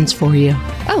questions for you.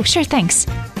 Oh, sure, thanks.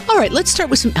 All right, let's start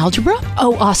with some algebra.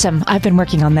 Oh, awesome. I've been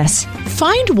working on this.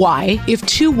 Find y if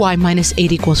 2y minus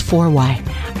 8 equals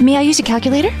 4y. May I use a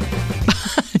calculator?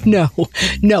 No,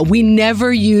 we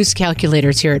never use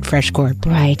calculators here at Fresh Corp.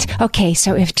 Right. Okay,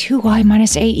 so if 2y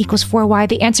minus 8 equals 4y,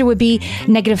 the answer would be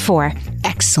 -4.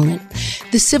 Excellent.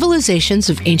 The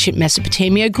civilizations of ancient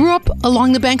Mesopotamia grew up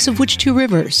along the banks of which two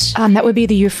rivers? That would be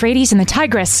the Euphrates and the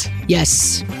Tigris.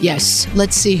 Yes.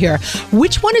 Let's see here.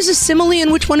 Which one is a simile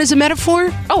and which one is a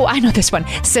metaphor? Oh, I know this one.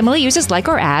 Simile uses like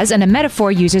or as, and a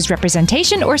metaphor uses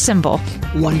representation or symbol.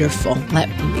 Wonderful. Let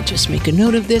me just make a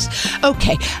note of this.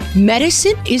 Okay.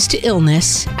 Medicine is to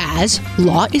illness, as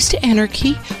law is to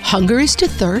anarchy, hunger is to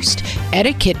thirst,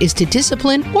 etiquette is to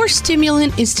discipline, or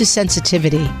stimulant is to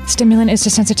sensitivity. Stimulant is to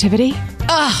sensitivity?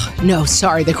 No,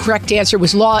 sorry. The correct answer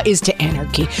was law is to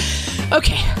anarchy.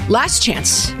 Okay, last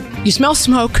chance. You smell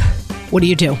smoke. What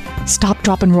do? Stop,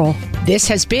 drop, and roll. This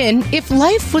has been If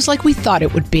Life Was Like We Thought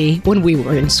It Would Be When We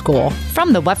Were in School.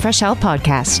 From the What Fresh Hell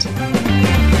podcast.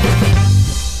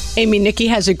 Amy, Nikki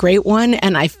has a great one,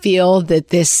 and I feel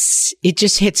that it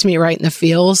just hits me right in the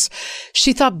feels.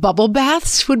 She thought bubble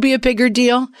baths would be a bigger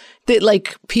deal. That,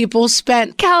 like, people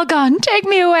spent... Calgon, take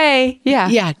me away.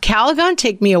 Yeah, Calgon,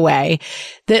 take me away.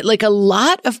 That, like, a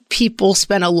lot of people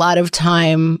spend a lot of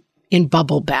time in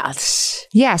bubble baths.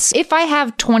 Yes. If I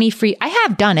have 20 free, I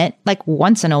have done it like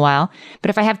once in a while, but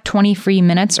if I have 20 free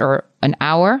minutes or an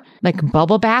hour, like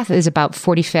bubble bath is about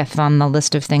 45th on the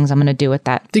list of things I'm going to do with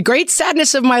that. The great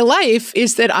sadness of my life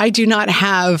is that I do not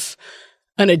have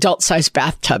an adult-sized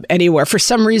bathtub anywhere. For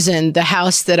some reason, the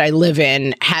house that I live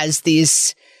in has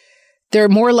these... They're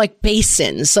more like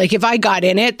basins. Like if I got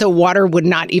in it, the water would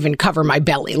not even cover my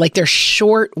belly. Like they're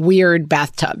short, weird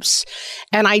bathtubs.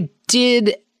 And I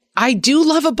do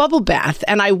love a bubble bath,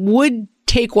 and I would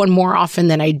take one more often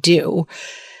than I do.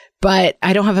 But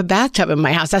I don't have a bathtub in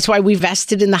my house. That's why we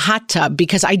vested in the hot tub,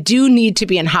 because I do need to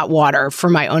be in hot water for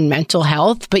my own mental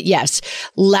health. But yes,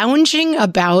 lounging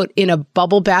about in a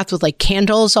bubble bath with like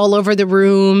candles all over the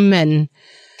room. And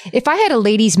if I had a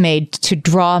lady's maid to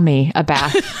draw me a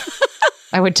bath,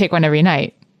 I would take one every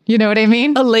night. You know what I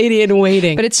mean? A lady in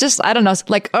waiting. But it's just, I don't know. It's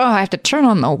like, I have to turn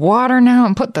on the water now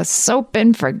and put the soap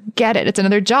in. Forget it. It's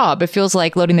another job. It feels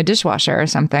like loading the dishwasher or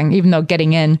something, even though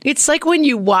getting in. It's like when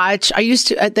you watch,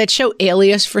 that show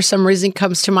Alias for some reason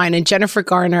comes to mind. And Jennifer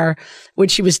Garner, when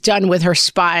she was done with her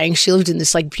spying, she lived in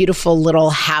this like beautiful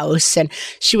little house. And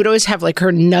she would always have like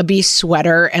her nubby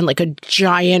sweater and like a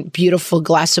giant, beautiful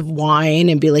glass of wine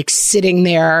and be like sitting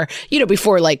there,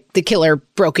 before like the killer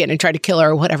broke in and tried to kill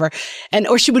her or whatever.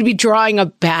 Or she would be drawing a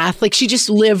bath. Like she just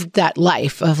lived that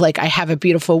life of like, I have a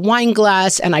beautiful wine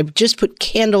glass and I just put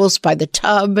candles by the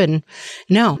tub. And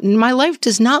no, my life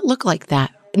does not look like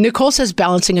that. Nicole says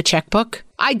balancing a checkbook.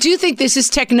 I do think this is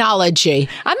technology.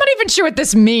 I'm not even sure what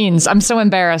this means. I'm so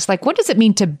embarrassed. Like, what does it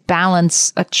mean to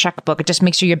balance a checkbook? It just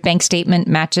makes sure your bank statement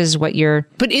matches what you're...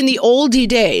 But in the oldie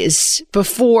days,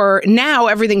 before, now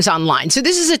everything's online. So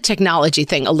this is a technology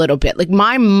thing a little bit. Like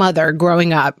my mother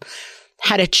growing up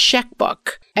had a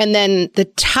checkbook, and then the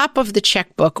top of the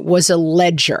checkbook was a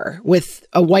ledger with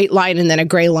a white line and then a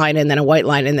gray line and then a white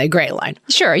line and then a gray line.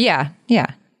 Sure. Yeah.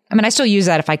 I mean, I still use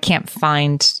that if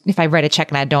I write a check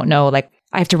and I don't know, like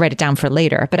I have to write it down for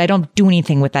later, but I don't do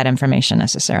anything with that information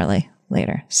necessarily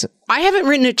later. So I haven't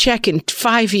written a check in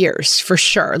 5 years for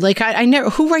sure. Like I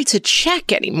never, who writes a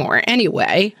check anymore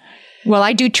anyway? Well,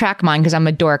 I do track mine because I'm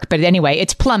a dork, but anyway,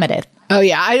 it's plummeted. Oh,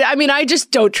 yeah. I mean, I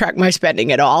just don't track my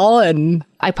spending at all. And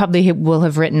I probably will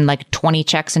have written like 20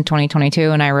 checks in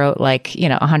 2022. And I wrote like,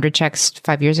 100 checks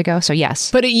 5 years ago. So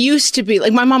yes. But it used to be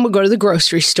like my mom would go to the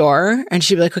grocery store and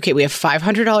she'd be like, okay, we have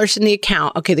 $500 in the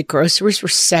account. Okay, the groceries were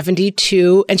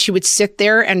 72. And she would sit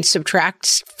there and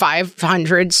subtract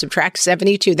 500, subtract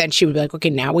 72. Then she would be like, okay,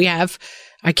 now we have,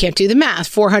 I can't do the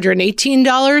math, $418,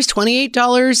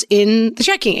 $28 in the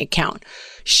checking account.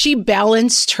 She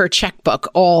balanced her checkbook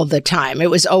all the time. It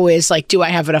was always like, do I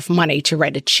have enough money to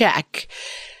write a check?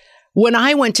 When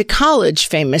I went to college,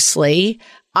 famously,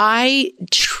 I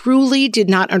truly did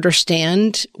not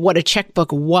understand what a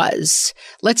checkbook was.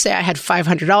 Let's say I had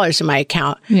 $500 in my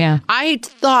account. Yeah. I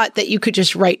thought that you could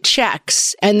just write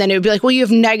checks and then it would be like, well, you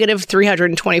have negative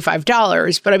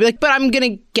 $325. But I'd be like, but I'm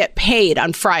going to get paid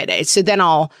on Friday. So then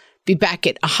I'll be back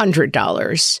at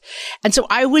 $100. And so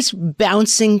I was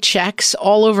bouncing checks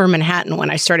all over Manhattan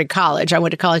when I started college. I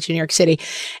went to college in New York City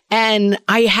and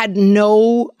I had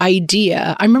no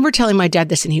idea. I remember telling my dad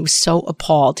this and he was so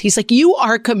appalled. He's like, you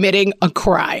are committing a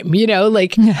crime. You know,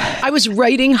 like I was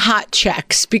writing hot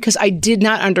checks because I did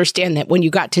not understand that when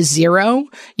you got to zero,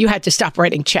 you had to stop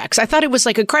writing checks. I thought it was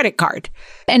like a credit card.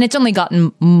 And it's only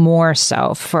gotten more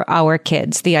so for our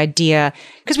kids. The idea,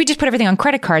 because we just put everything on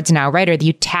credit cards now, right? Or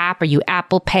you tap or you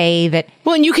Apple Pay that.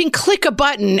 Well, and you can click a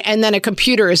button and then a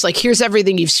computer is like, here's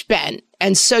everything you've spent.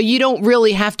 And so you don't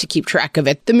really have to keep track of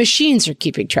it. The machines are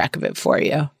keeping track of it for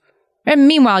you. And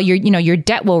meanwhile, your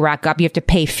debt will rack up. You have to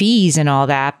pay fees and all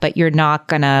that, but you're not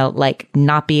gonna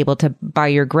not be able to buy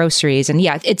your groceries. And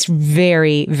yeah, it's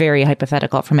very, very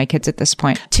hypothetical for my kids at this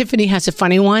point. Tiffany has a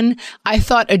funny one. I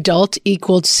thought adult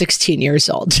equaled 16 years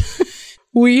old.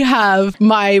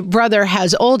 My brother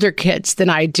has older kids than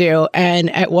I do. And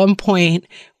at one point,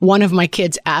 one of my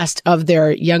kids asked of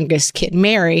their youngest kid,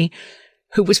 Mary,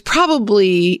 who was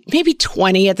probably maybe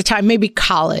 20 at the time, maybe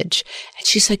college. And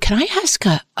she said, can I ask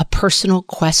a personal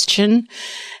question?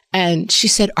 And she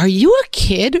said, are you a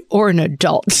kid or an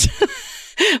adult?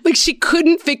 Like she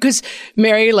couldn't think, because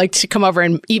Mary liked to come over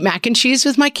and eat mac and cheese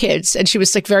with my kids. And she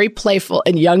was like very playful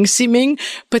and young seeming,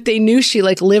 but they knew she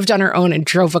lived on her own and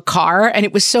drove a car. And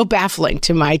it was so baffling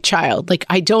to my child. Like,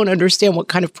 I don't understand what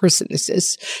kind of person this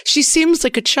is. She seems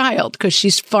like a child because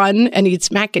she's fun and eats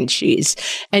mac and cheese.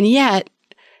 And yet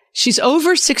she's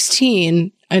over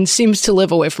 16 and seems to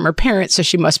live away from her parents. So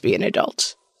she must be an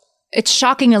adult. It's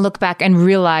shocking to look back and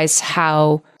realize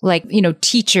how,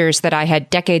 teachers that I had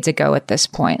decades ago at this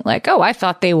point, I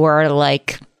thought they were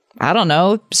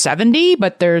 70,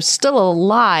 but they're still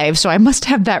alive. So I must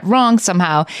have that wrong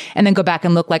somehow. And then go back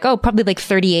and look probably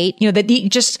 38.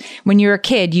 When you're a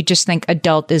kid, you just think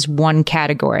adult is one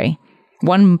category.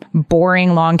 One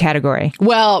boring, long category.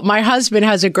 Well, my husband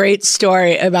has a great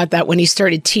story about that when he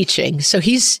started teaching. So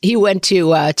he went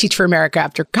to Teach for America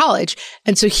after college.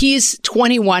 And so he's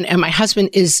 21 and my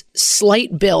husband is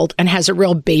slight build and has a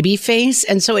real baby face.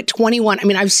 And so at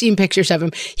 21, I've seen pictures of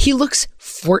him. He looks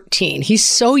 14. He's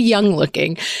so young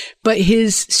looking, but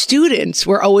his students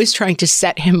were always trying to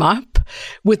set him up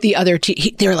with the other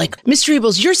they were like, Mr.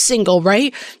 Ebles, you're single,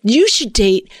 right? You should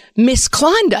date Miss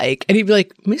Klondike. And he'd be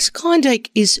like, Miss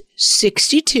Klondike is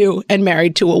 62 and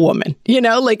married to a woman.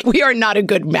 We are not a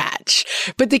good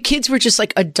match. But the kids were just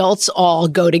like, adults all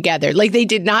go together. They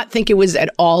did not think it was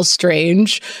at all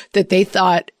strange that they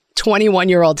thought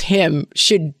 21-year-old him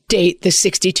should date the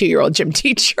 62-year-old gym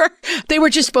teacher. They were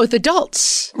just both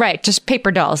adults. Right. Just paper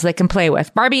dolls they can play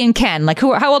with. Barbie and Ken.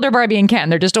 How old are Barbie and Ken?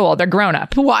 They're just old. They're grown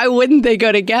up. Why wouldn't they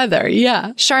go together?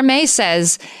 Yeah. Charmaine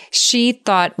says she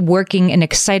thought working an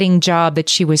exciting job that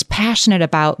she was passionate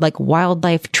about, like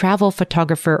wildlife travel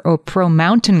photographer or pro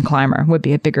mountain climber, would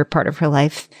be a bigger part of her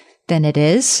life than it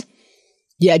is.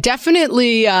 Yeah,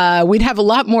 definitely. We'd have a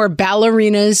lot more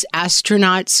ballerinas,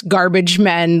 astronauts, garbage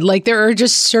men. There are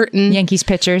just certain Yankees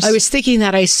pitchers. I was thinking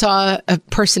that I saw a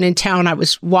person in town. I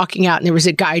was walking out and there was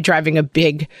a guy driving a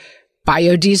big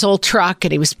biodiesel truck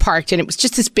and he was parked and it was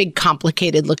just this big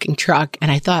complicated looking truck. And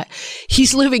I thought,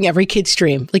 he's living every kid's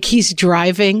dream. He's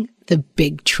driving the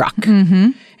big truck.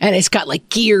 Mm-hmm. And it's got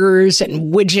gears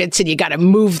and widgets and you got to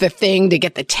move the thing to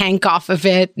get the tank off of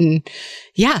it. And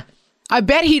yeah. I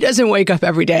bet he doesn't wake up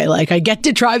every day I get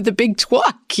to drive the big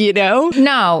truck,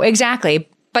 No, exactly.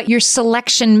 But your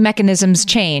selection mechanisms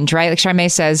change, right? Like Charmaine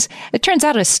says, it turns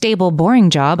out a stable, boring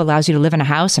job allows you to live in a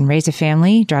house and raise a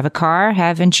family, drive a car,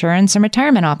 have insurance and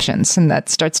retirement options. And that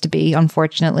starts to be,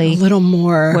 unfortunately, a little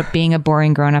more what being a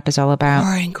boring grown-up is all about.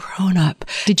 Boring grown-up.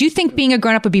 Did you think being a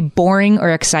grown-up would be boring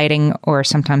or exciting or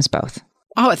sometimes both?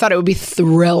 Oh, I thought it would be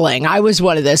thrilling. I was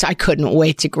one of those. I couldn't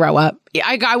wait to grow up.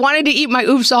 I wanted to eat my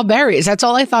Oops All Berries. That's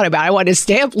all I thought about. I wanted to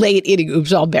stay up late eating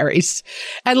Oops All Berries.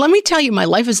 And let me tell you, my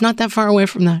life is not that far away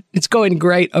from that. It's going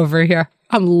great over here.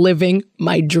 I'm living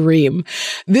my dream.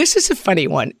 This is a funny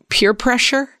one. Peer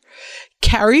pressure.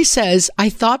 Carrie says, I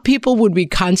thought people would be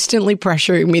constantly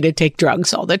pressuring me to take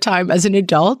drugs all the time as an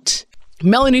adult.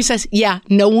 Melanie says, yeah,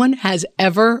 no one has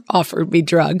ever offered me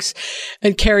drugs.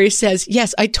 And Carrie says,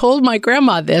 yes, I told my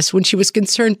grandma this when she was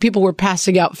concerned people were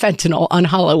passing out fentanyl on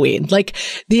Halloween.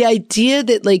 The idea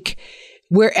that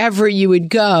wherever you would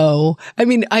go,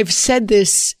 I've said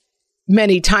this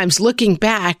many times looking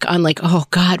back on like, oh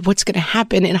God, what's going to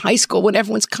happen in high school when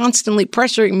everyone's constantly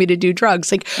pressuring me to do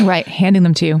drugs? Like, right. Handing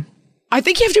them to you. I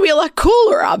think you have to be a lot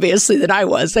cooler, obviously, than I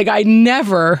was. Like, I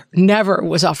never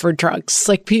was offered drugs.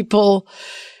 Like, people,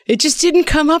 it just didn't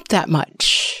come up that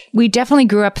much. We definitely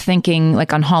grew up thinking,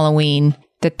 like on Halloween,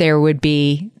 that there would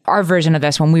be, our version of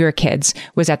this when we were kids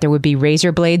was that there would be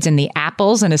razor blades in the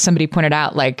apples. And as somebody pointed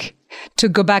out, like, to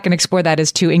go back and explore that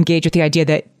is to engage with the idea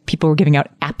that people were giving out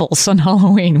apples on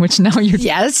Halloween, which now your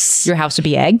house would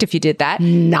be egged if you did that.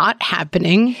 Not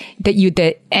happening.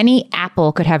 That any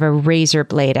apple could have a razor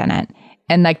blade in it.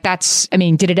 And like,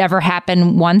 did it ever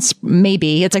happen once?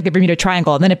 Maybe. It's like the Bermuda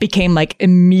Triangle. And then it became like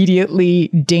immediately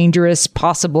dangerous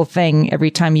possible thing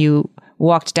every time you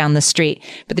walked down the street.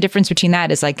 But the difference between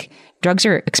that is like, drugs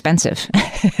are expensive.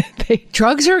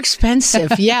 Drugs are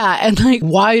expensive. Yeah. And like,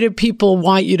 why do people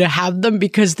want you to have them?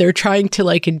 Because they're trying to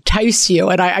like entice you.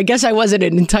 And I guess I wasn't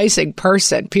an enticing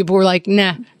person. People were like,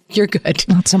 nah, you're good.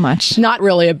 Not so much. Not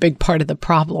really a big part of the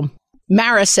problem.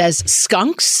 Mara says,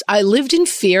 skunks. I lived in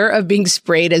fear of being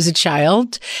sprayed as a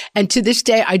child. And to this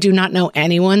day, I do not know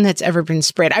anyone that's ever been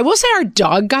sprayed. I will say our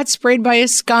dog got sprayed by a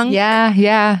skunk.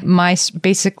 Yeah. My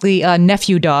basically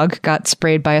nephew dog got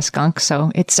sprayed by a skunk.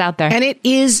 So it's out there. And it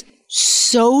is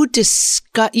so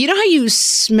disgusting. You know how you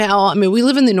smell? I mean, we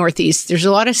live in the Northeast. There's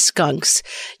a lot of skunks.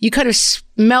 You kind of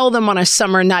smell them on a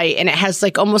summer night and it has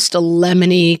like almost a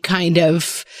lemony kind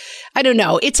of, I don't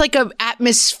know. It's like a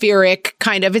atmospheric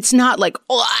kind of, it's not like,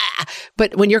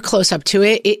 but when you're close up to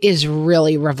it, it is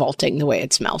really revolting the way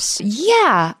it smells.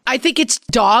 Yeah. I think it's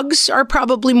dogs are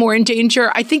probably more in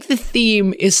danger. I think the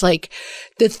theme is like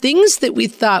the things that we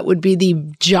thought would be the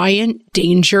giant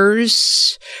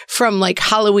dangers from like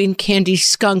Halloween candy,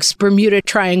 skunks, Bermuda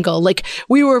Triangle. Like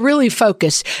we were really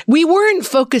focused. We weren't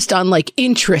focused on like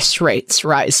interest rates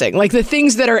rising, like the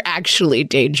things that are actually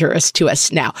dangerous to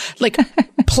us now, like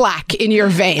plaque in your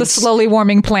veins. The slowly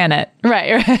warming planet.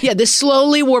 Right. Yeah, the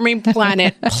slowly warming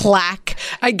planet, plaque.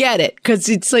 I get it. Because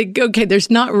it's like, okay, there's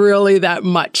not really that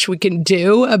much we can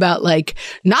do about like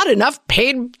not enough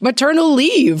paid maternal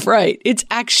leave. Right. It's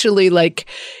actually like,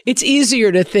 it's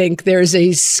easier to think there's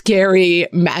a scary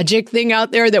magic thing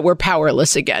out there that we're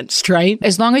powerless against, right?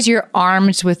 As long as you're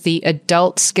armed with the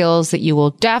adult skills that you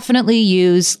will definitely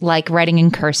use, like writing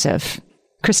in cursive.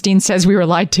 Christine says we were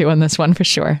lied to on this one for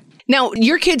sure. Now,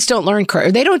 your kids don't learn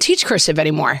cursive. They don't teach cursive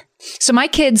anymore. So my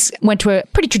kids went to a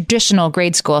pretty traditional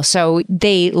grade school. So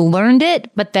they learned it,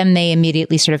 but then they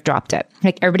immediately sort of dropped it.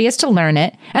 Like everybody has to learn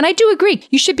it. And I do agree.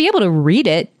 You should be able to read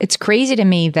it. It's crazy to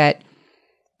me that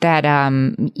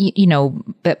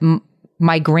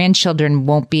my grandchildren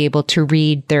won't be able to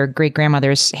read their great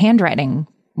grandmother's handwriting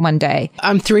one day.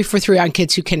 I'm 3 for 3 on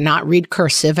kids who cannot read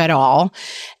cursive at all.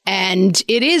 And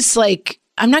it is like,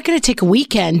 I'm not going to take a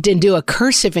weekend and do a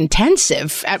cursive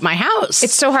intensive at my house.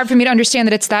 It's so hard for me to understand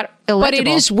that it's that illegible. But it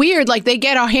is weird. Like they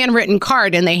get a handwritten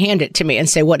card and they hand it to me and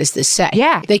say, what does this say?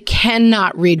 Yeah. They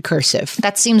cannot read cursive.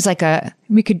 That seems like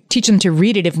we could teach them to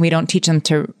read it if we don't teach them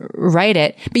to write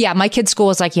it. But yeah, my kids' school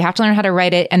is like, you have to learn how to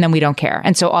write it and then we don't care.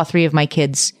 And so all 3 of my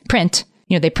kids print.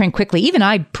 They print quickly. Even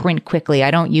I print quickly.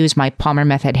 I don't use my Palmer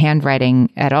method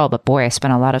handwriting at all. But boy, I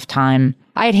spent a lot of time.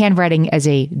 I had handwriting as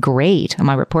a grade on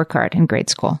my report card in grade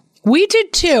school. We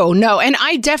did too. No, and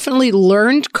I definitely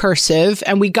learned cursive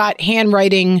and we got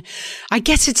handwriting. I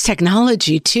guess it's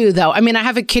technology too, though. I mean, I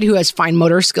have a kid who has fine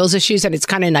motor skills issues and it's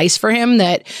kind of nice for him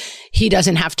that he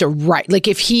doesn't have to write. Like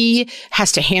if he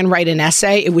has to handwrite an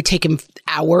essay, it would take him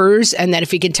hours. And then if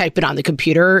he can type it on the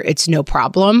computer, it's no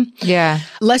problem. Yeah.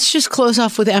 Let's just close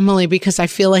off with Emily because I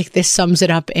feel like this sums it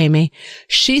up, Amy.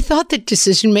 She thought that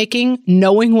decision making,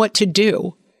 knowing what to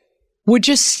do, would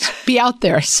just be out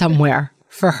there somewhere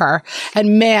for her.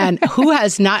 And man, who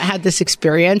has not had this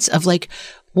experience of like,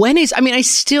 I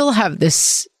still have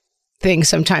this thing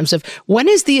sometimes of when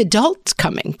is the adult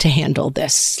coming to handle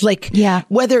this? Like, yeah.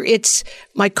 Whether it's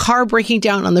my car breaking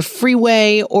down on the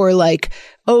freeway or like,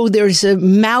 oh, there's a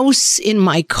mouse in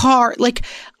my car. Like,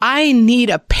 I need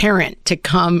a parent to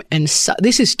come and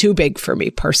this is too big for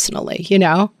me personally,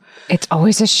 It's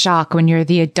always a shock when you're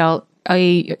the adult.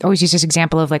 I always use this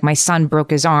example of like my son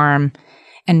broke his arm.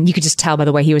 And you could just tell by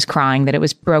the way he was crying that it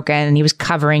was broken and he was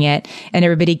covering it and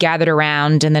everybody gathered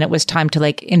around. And then it was time to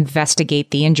like investigate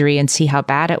the injury and see how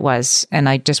bad it was. And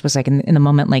I just was like in the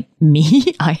moment, like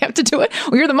me, I have to do it.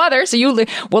 Well, you're the mother. So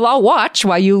I'll watch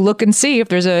while you look and see if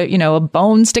there's a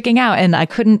bone sticking out. And I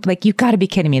couldn't you got to be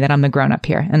kidding me that I'm the grown up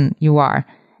here. And you are.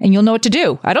 and you'll know what to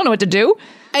do. I don't know what to do.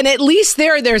 And at least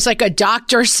there's like a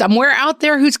doctor somewhere out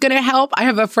there who's going to help. I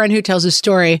have a friend who tells a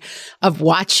story of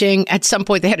watching, at some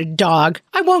point they had a dog.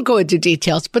 I won't go into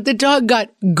details, but the dog got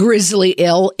grisly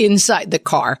ill inside the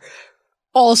car.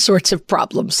 All sorts of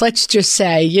problems. Let's just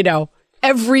say,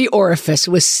 every orifice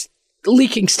was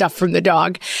leaking stuff from the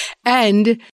dog.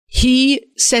 And he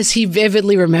says he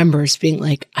vividly remembers being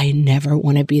like, I never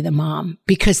want to be the mom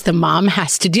because the mom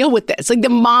has to deal with this. Like the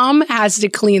mom has to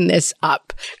clean this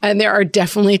up. And there are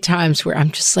definitely times where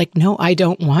I'm just like, no, I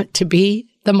don't want to be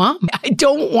the mom. I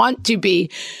don't want to be.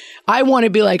 I want to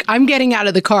be like, I'm getting out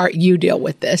of the car. You deal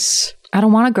with this. I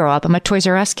don't want to grow up. I'm a Toys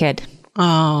R Us kid.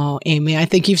 Oh, Amy, I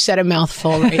think you've said a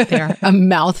mouthful right there. A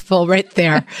mouthful right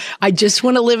there. I just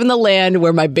want to live in the land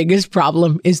where my biggest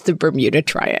problem is the Bermuda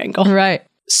Triangle. Right.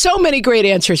 So many great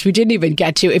answers we didn't even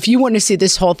get to. If you want to see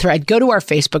this whole thread, go to our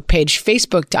Facebook page,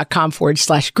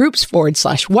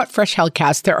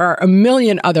 facebook.com/groups/whatfreshhellcast. There are a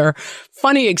million other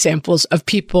funny examples of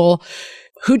people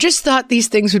who just thought these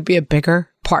things would be a bigger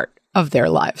part of their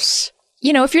lives.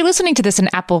 If you're listening to this in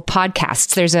Apple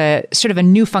Podcasts, there's a sort of a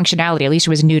new functionality, at least it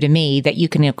was new to me, that you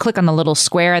can click on the little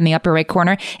square in the upper right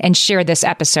corner and share this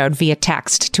episode via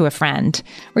text to a friend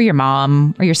or your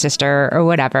mom or your sister or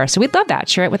whatever. So we'd love that.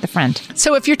 Share it with a friend.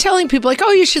 So if you're telling people like,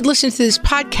 oh, you should listen to this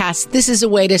podcast, this is a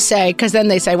way to say, because then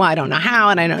they say, well, I don't know how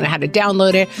and I don't know how to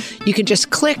download it. You can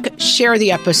just click, share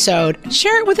the episode,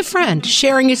 share it with a friend.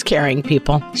 Sharing is caring,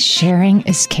 people. Sharing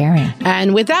is caring.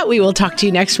 And with that, we will talk to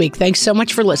you next week. Thanks so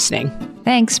much for listening.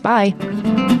 Thanks. Bye.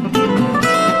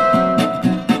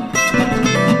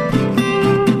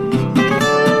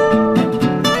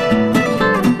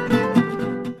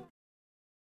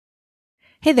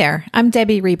 Hey there, I'm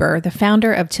Debbie Reber, the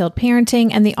founder of Tilt Parenting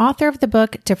and the author of the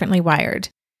book Differently Wired.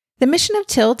 The mission of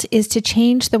Tilt is to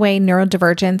change the way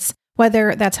neurodivergence,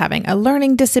 whether that's having a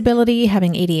learning disability,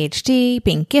 having ADHD,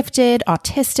 being gifted,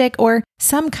 autistic, or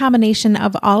some combination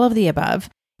of all of the above,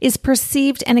 is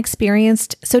perceived and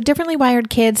experienced so differently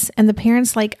wired kids and the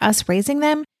parents like us raising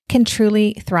them can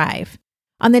truly thrive.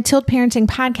 On the Tilt Parenting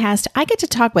podcast, I get to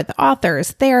talk with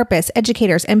authors, therapists,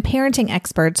 educators, and parenting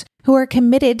experts who are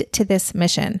committed to this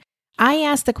mission. I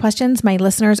ask the questions my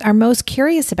listeners are most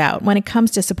curious about when it comes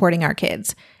to supporting our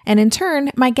kids. And in turn,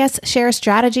 my guests share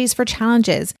strategies for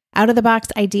challenges, out-of-the-box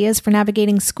ideas for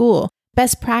navigating school,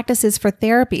 best practices for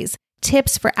therapies,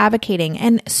 tips for advocating,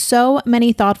 and so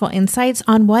many thoughtful insights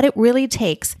on what it really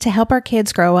takes to help our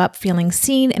kids grow up feeling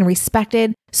seen and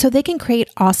respected so they can create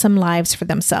awesome lives for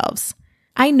themselves.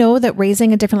 I know that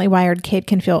raising a differently wired kid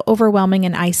can feel overwhelming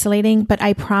and isolating, but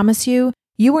I promise you,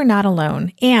 you are not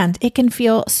alone, and it can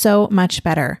feel so much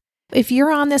better. If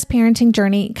you're on this parenting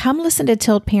journey, come listen to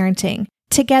Tilt Parenting.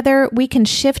 Together, we can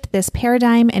shift this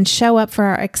paradigm and show up for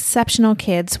our exceptional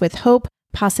kids with hope,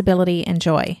 possibility, and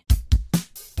joy.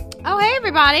 Oh, hey,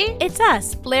 everybody. It's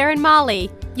us, Blair and Molly,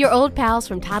 your old pals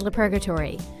from Toddler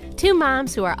Purgatory. Two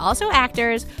moms who are also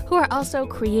actors, who are also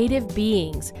creative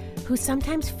beings, who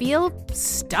sometimes feel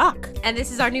stuck. And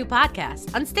this is our new podcast,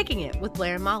 Unsticking It with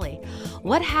Blair and Molly.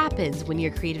 What happens when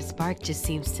your creative spark just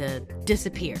seems to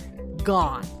disappear?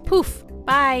 Gone. Poof.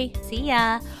 Bye. See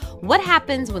ya. What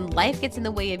happens when life gets in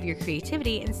the way of your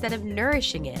creativity instead of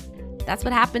nourishing it? That's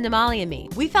what happened to Molly and me.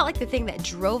 We felt like the thing that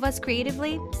drove us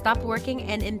creatively stopped working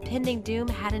and impending doom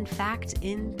had in fact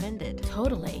impended.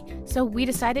 Totally. So we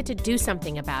decided to do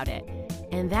something about it.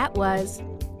 And that was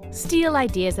steal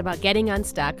ideas about getting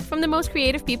unstuck from the most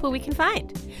creative people we can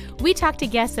find. We talked to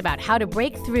guests about how to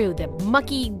break through the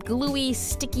mucky, gluey,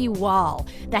 sticky wall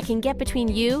that can get between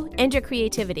you and your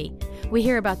creativity. We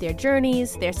hear about their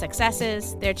journeys, their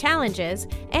successes, their challenges,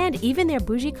 and even their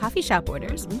bougie coffee shop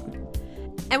orders.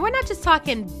 And we're not just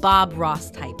talking Bob Ross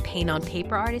type paint on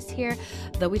paper artists here,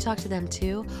 though we talk to them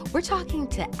too. We're talking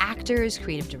to actors,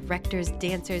 creative directors,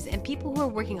 dancers, and people who are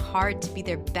working hard to be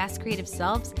their best creative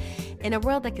selves in a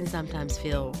world that can sometimes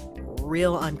feel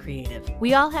real uncreative.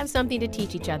 We all have something to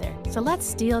teach each other, so let's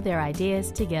steal their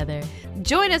ideas together.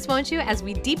 Join us, won't you, as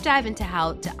we deep dive into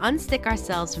how to unstick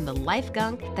ourselves from the life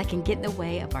gunk that can get in the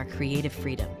way of our creative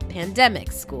freedom.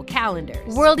 Pandemics, school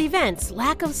calendars, world events,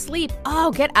 lack of sleep.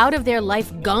 Oh, get out of their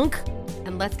life gunk.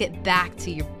 And let's get back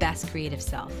to your best creative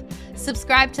self.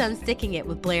 Subscribe to Unsticking It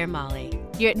with Blair and Molly.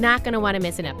 You're not going to want to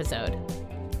miss an episode.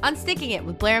 Unsticking It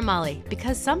with Blair and Molly,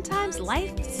 because sometimes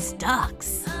life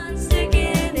sucks.